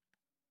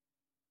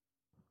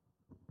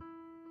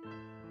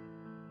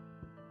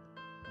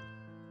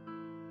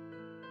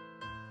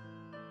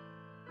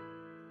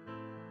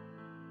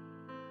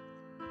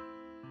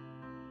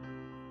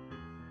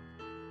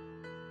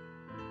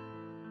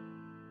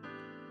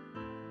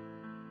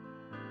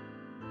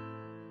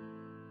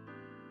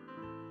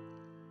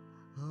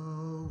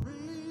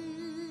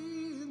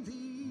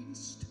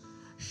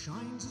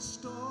 Shines a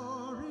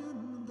star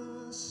in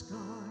the sky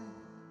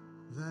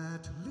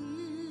that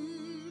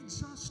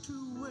leads us to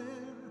where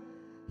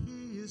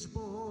he is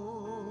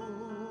born.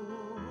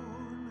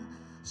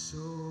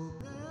 So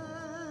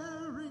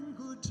bearing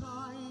good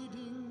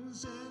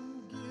tidings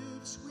and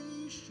gifts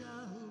we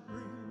shall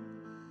bring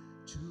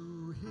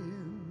to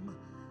him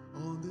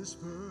on this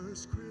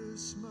first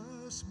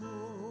Christmas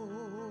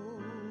morning.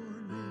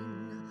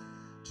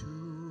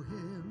 To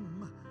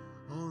him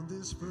on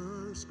this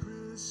first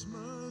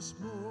Christmas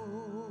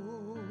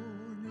morning.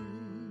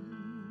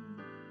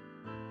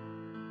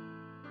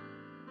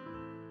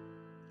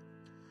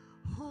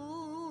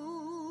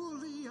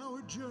 Holy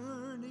our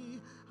journey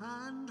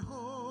and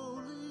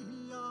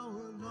holy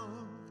our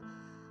love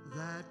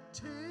that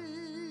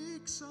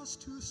takes us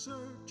to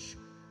search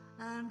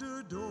and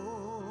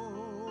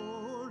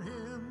adore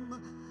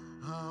him.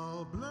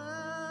 How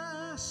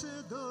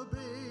blessed the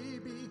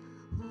baby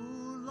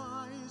who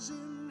lies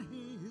in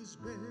his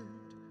bed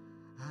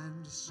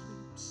and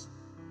sleeps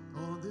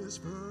on this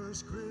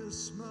first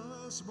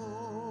Christmas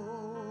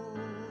morning,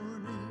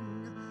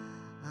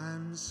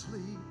 and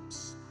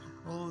sleeps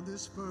on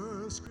this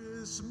first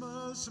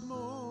Christmas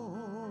morning.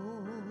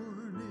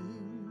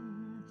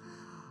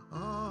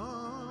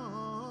 Alleluia.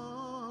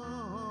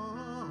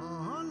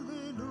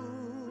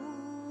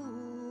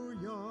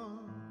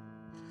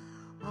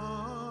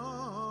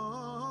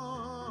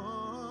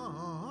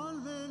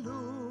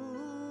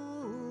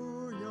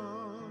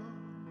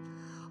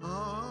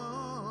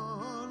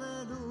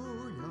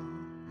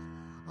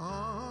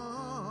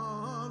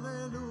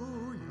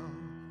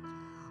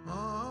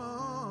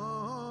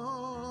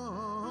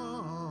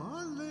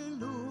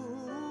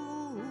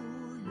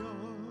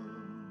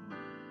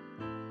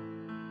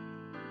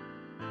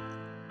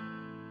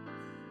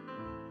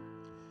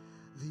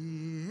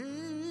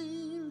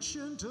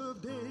 Ancient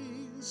of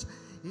days,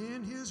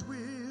 in his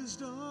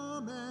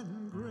wisdom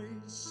and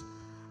grace,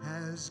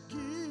 has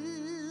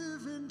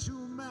given to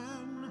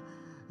man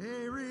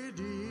a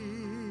Redeemer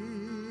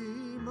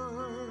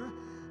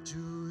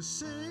to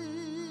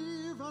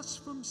save us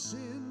from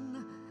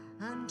sin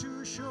and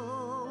to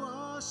show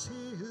us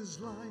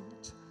his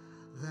light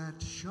that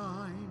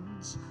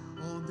shines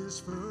on this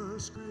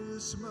first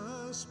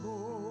Christmas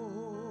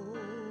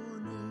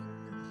morning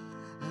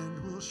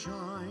and will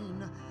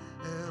shine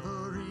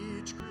ever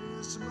each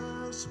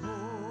Christmas morning.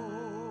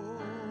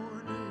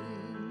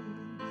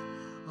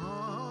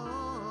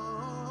 Alleluia.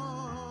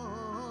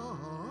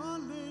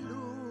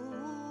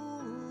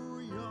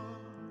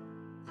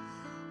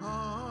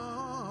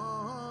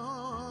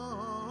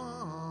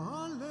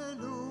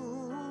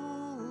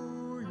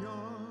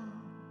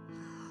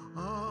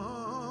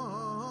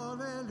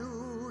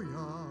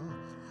 Alleluia.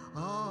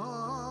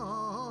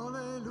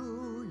 Alleluia.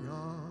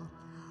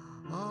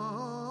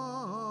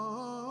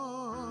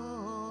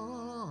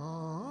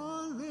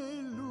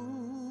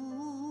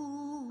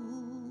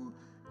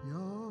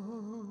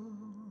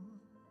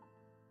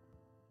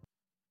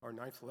 Our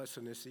ninth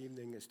lesson this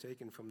evening is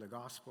taken from the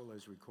Gospel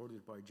as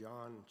recorded by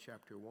John,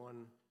 chapter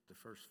 1, the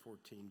first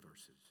 14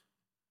 verses.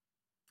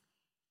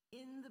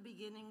 In the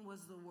beginning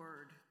was the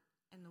Word,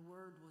 and the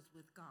Word was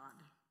with God,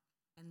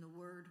 and the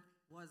Word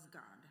was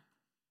God.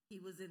 He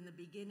was in the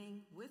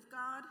beginning with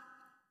God.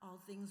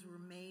 All things were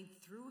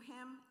made through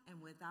him,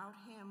 and without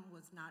him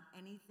was not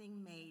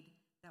anything made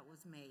that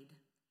was made.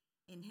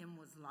 In him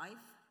was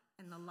life,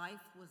 and the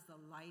life was the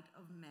light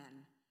of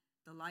men.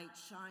 The light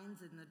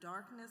shines in the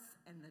darkness,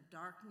 and the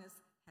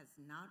darkness has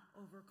not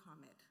overcome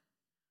it.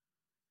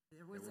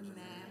 There was a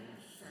man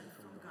sent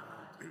from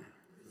God,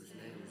 whose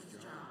name was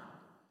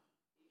John.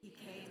 He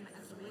came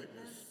as a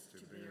witness to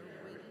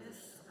bear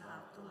witness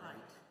about the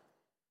light,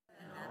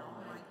 and that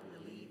all might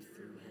believe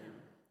through him.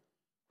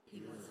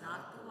 He was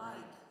not the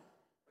light,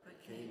 but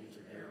came to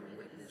bear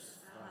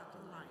witness about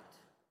the light.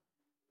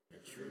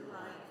 The true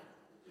light,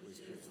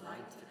 which gives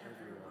light to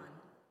everyone,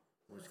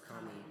 was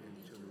coming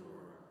into the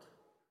world.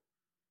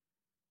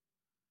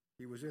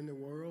 He was in the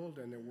world,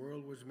 and the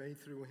world was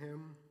made through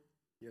him,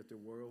 yet the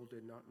world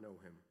did not know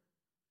him.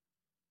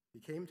 He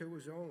came to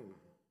his own,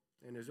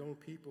 and his own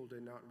people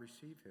did not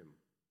receive him.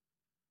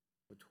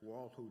 But to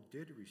all who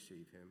did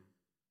receive him,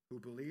 who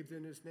believed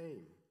in his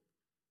name,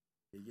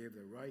 he gave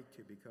the right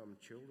to become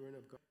children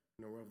of God,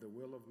 nor of the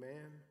will of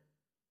man,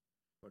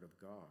 but of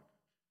God.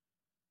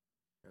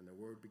 And the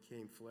Word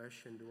became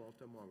flesh and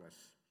dwelt among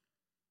us,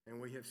 and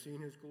we have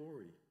seen his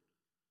glory,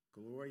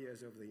 glory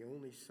as of the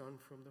only Son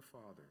from the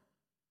Father,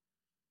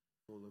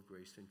 full of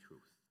grace and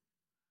truth.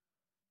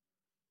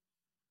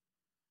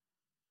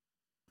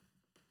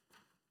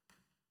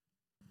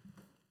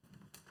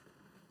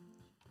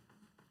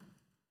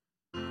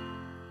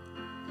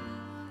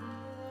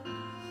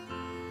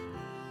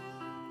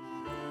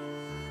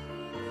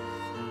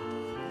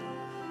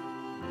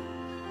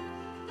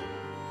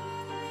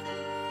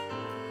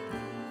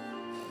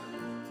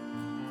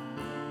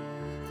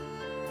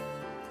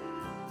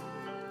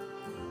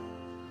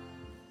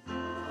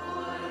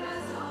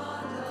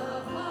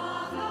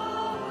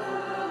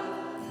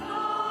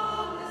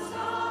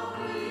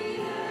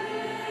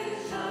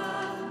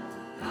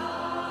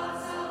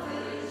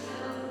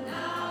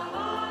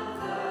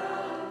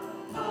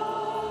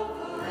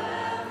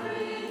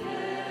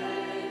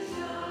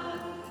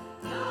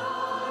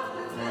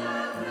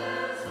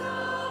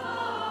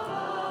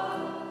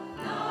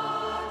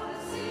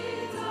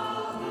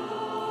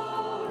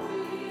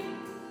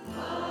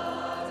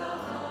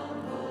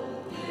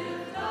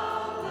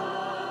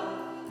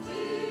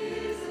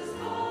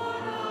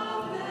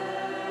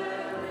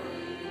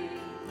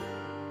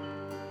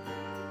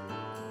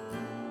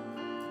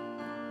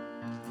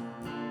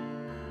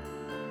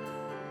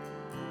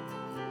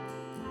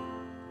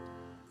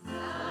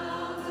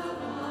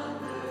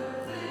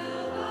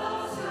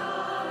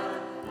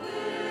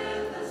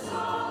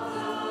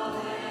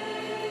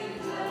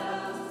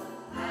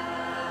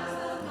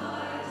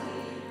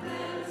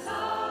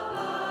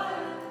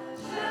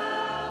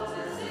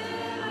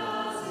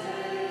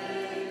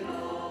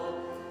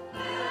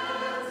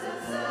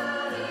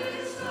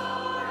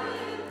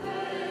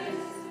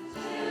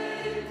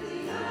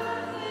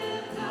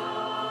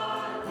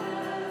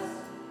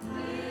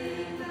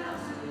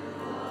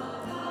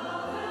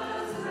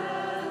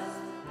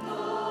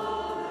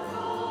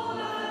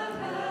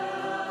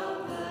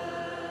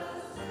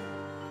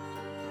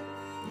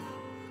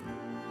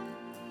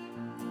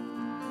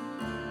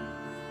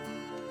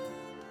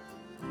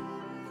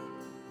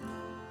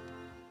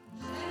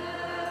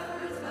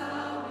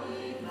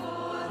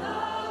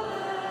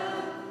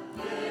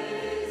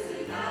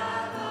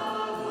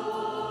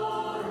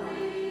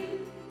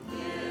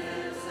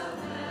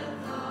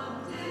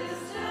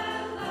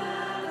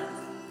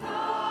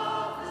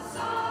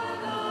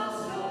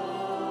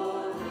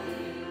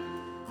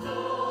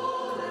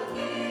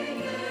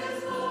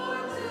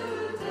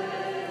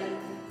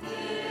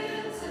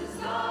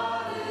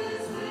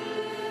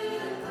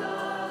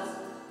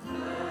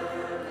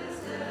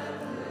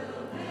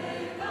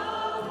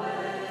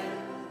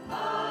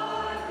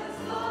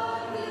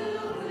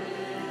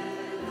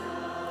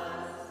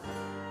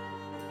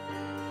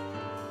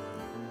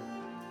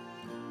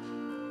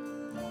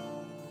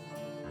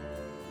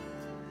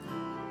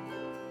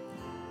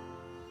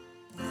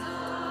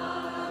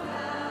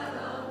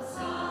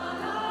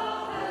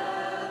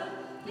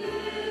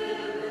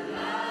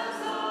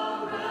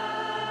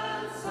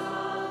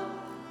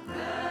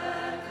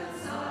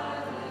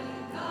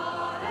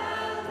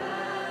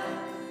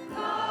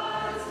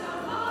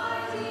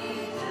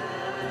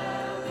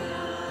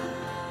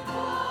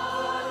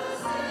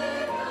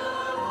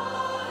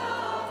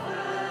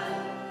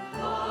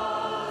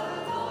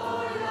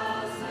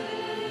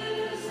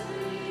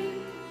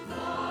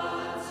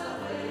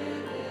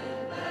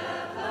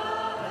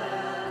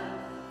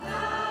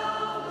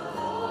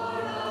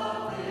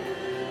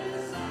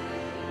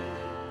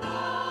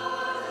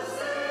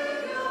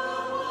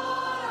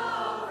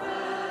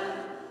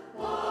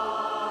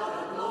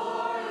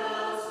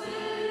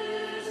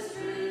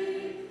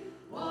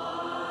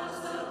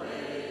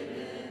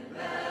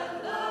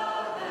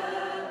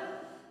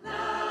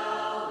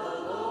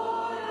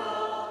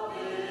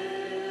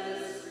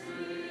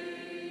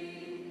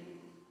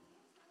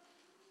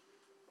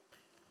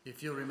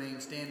 If you'll remain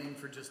standing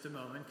for just a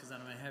moment, because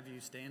I'm going to have you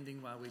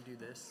standing while we do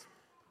this.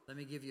 Let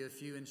me give you a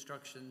few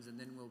instructions and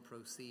then we'll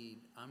proceed.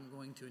 I'm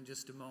going to, in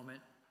just a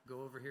moment,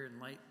 go over here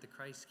and light the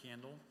Christ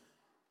candle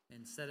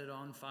and set it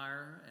on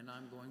fire, and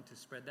I'm going to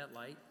spread that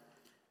light.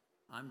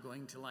 I'm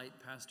going to light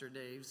Pastor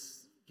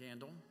Dave's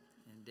candle,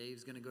 and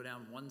Dave's going to go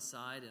down one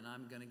side and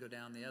I'm going to go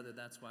down the other.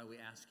 That's why we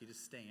ask you to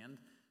stand.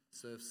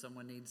 So if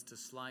someone needs to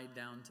slide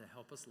down to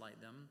help us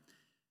light them.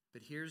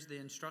 But here's the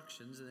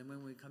instructions, and then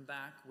when we come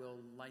back, we'll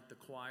light the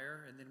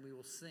choir, and then we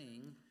will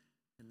sing,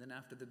 and then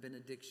after the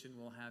benediction,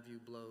 we'll have you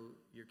blow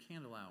your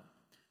candle out.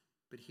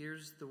 But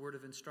here's the word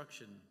of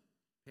instruction.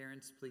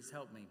 Parents, please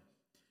help me.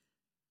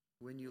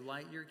 When you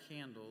light your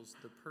candles,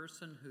 the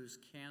person whose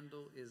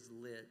candle is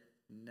lit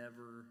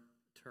never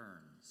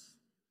turns.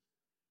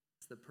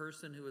 It's the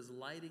person who is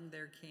lighting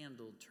their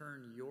candle,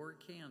 turn your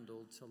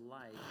candle to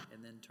light,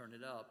 and then turn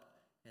it up,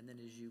 and then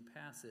as you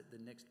pass it,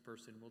 the next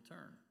person will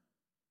turn.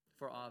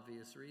 For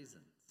obvious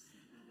reasons.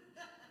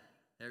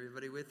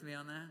 Everybody with me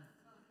on that?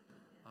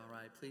 All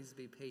right, please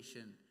be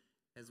patient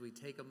as we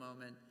take a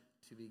moment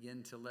to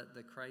begin to let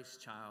the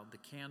Christ child, the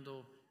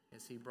candle,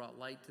 as he brought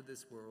light to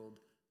this world,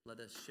 let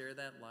us share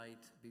that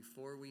light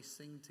before we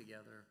sing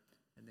together,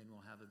 and then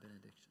we'll have a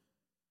benediction.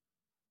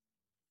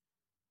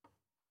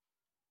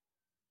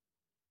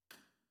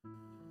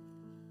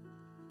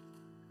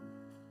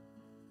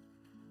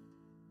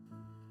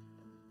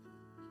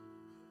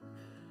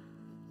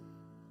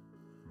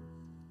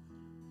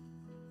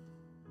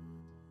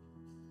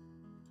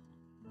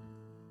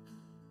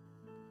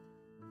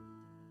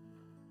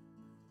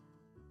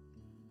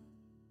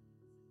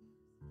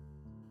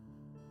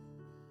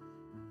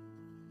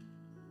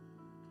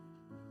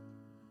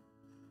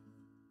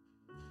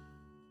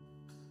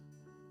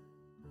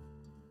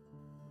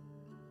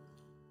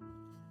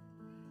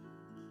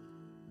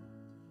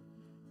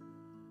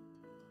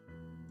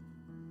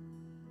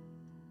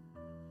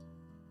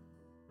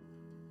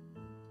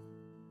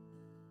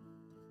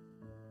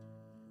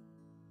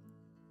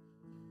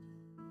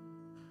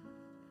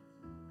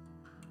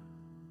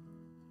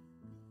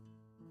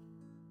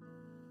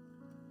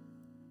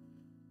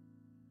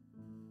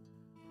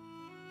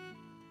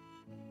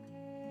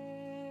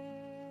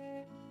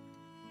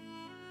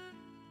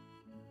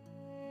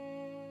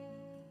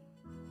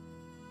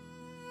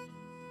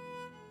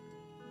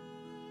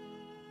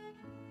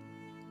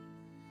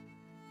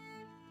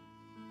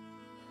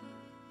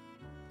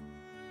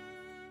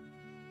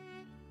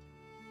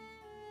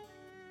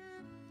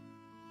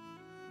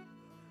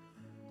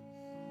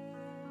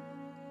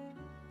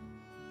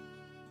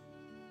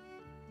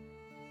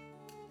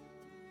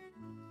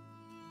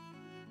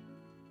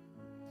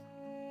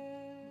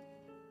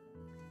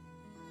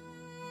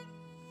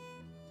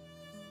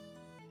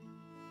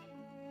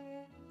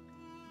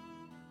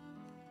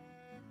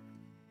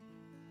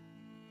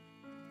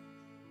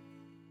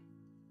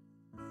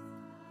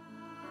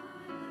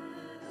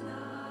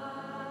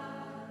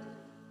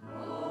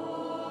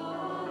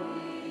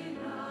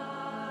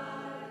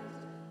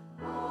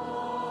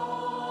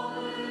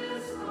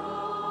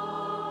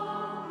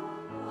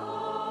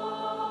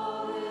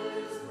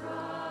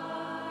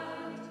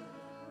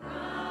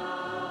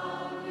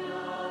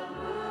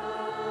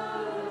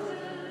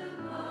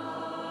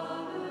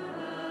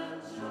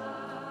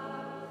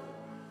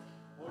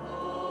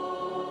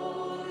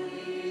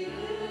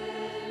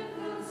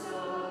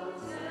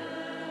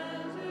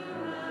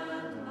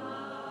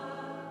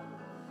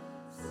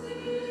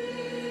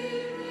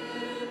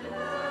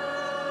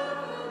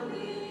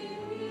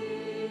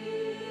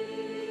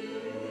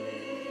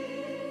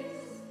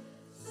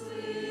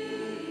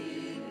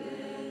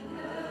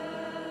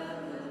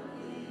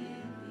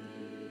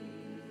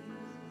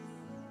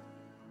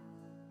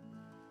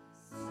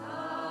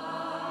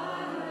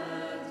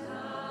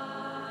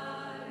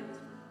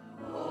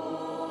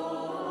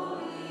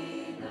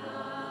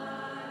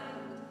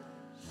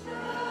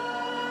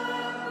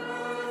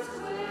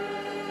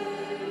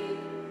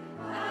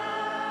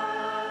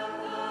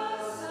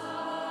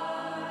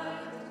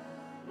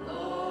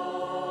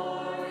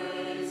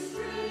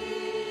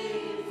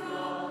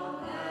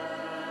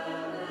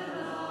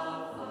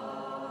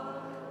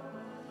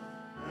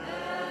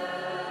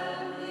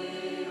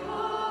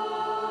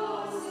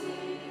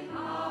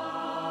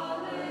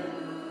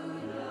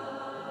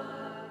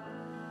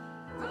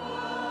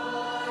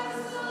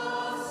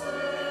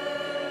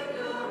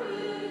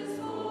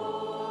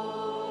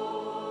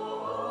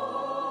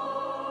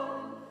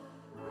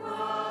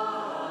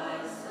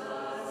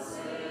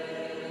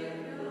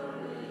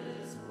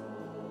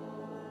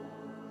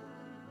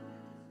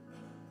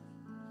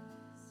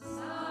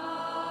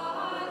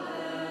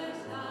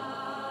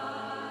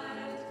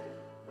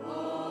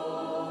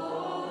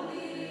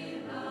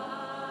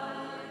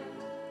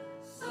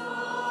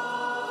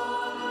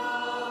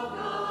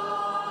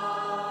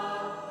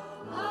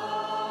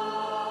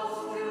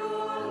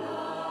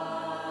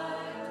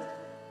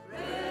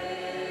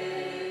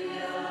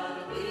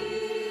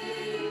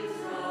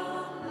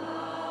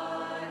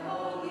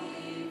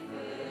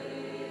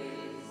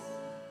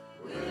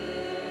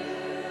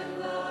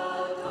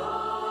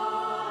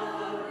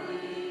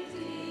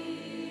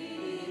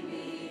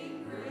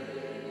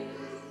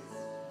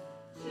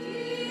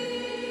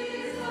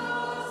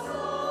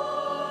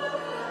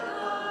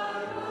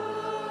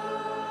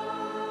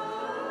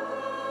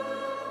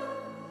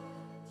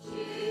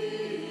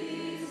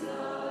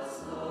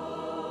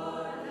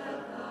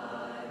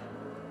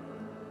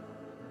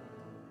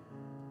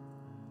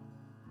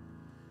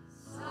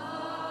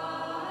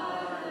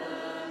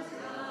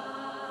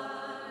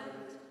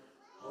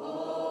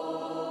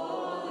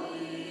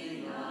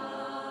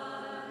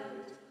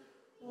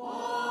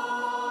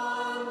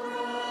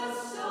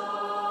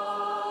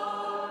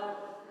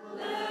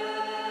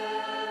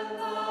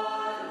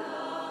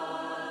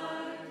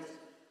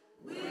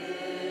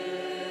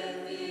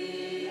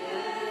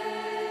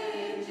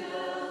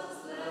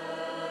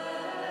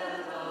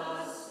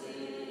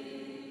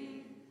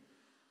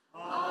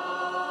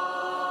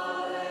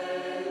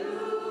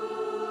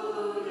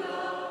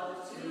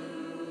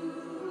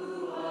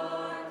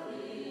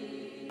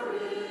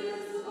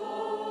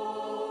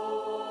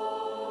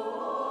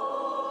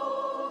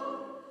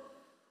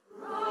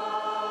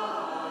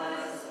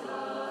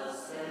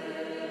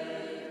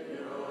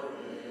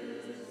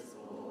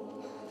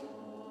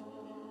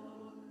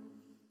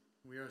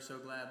 are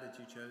so glad that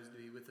you chose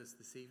to be with us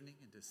this evening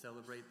and to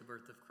celebrate the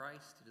birth of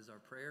Christ. It is our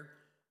prayer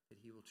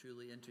that he will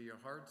truly enter your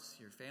hearts,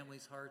 your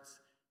family's hearts,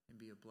 and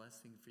be a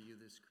blessing for you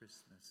this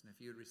Christmas. And if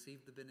you had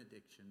received the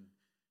benediction,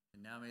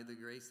 and now may the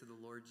grace of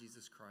the Lord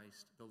Jesus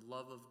Christ, the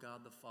love of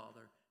God the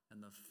Father, and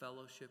the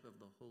fellowship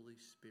of the Holy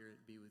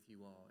Spirit be with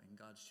you all. And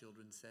God's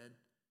children said,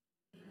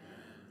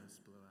 Amen. Let's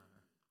blow out our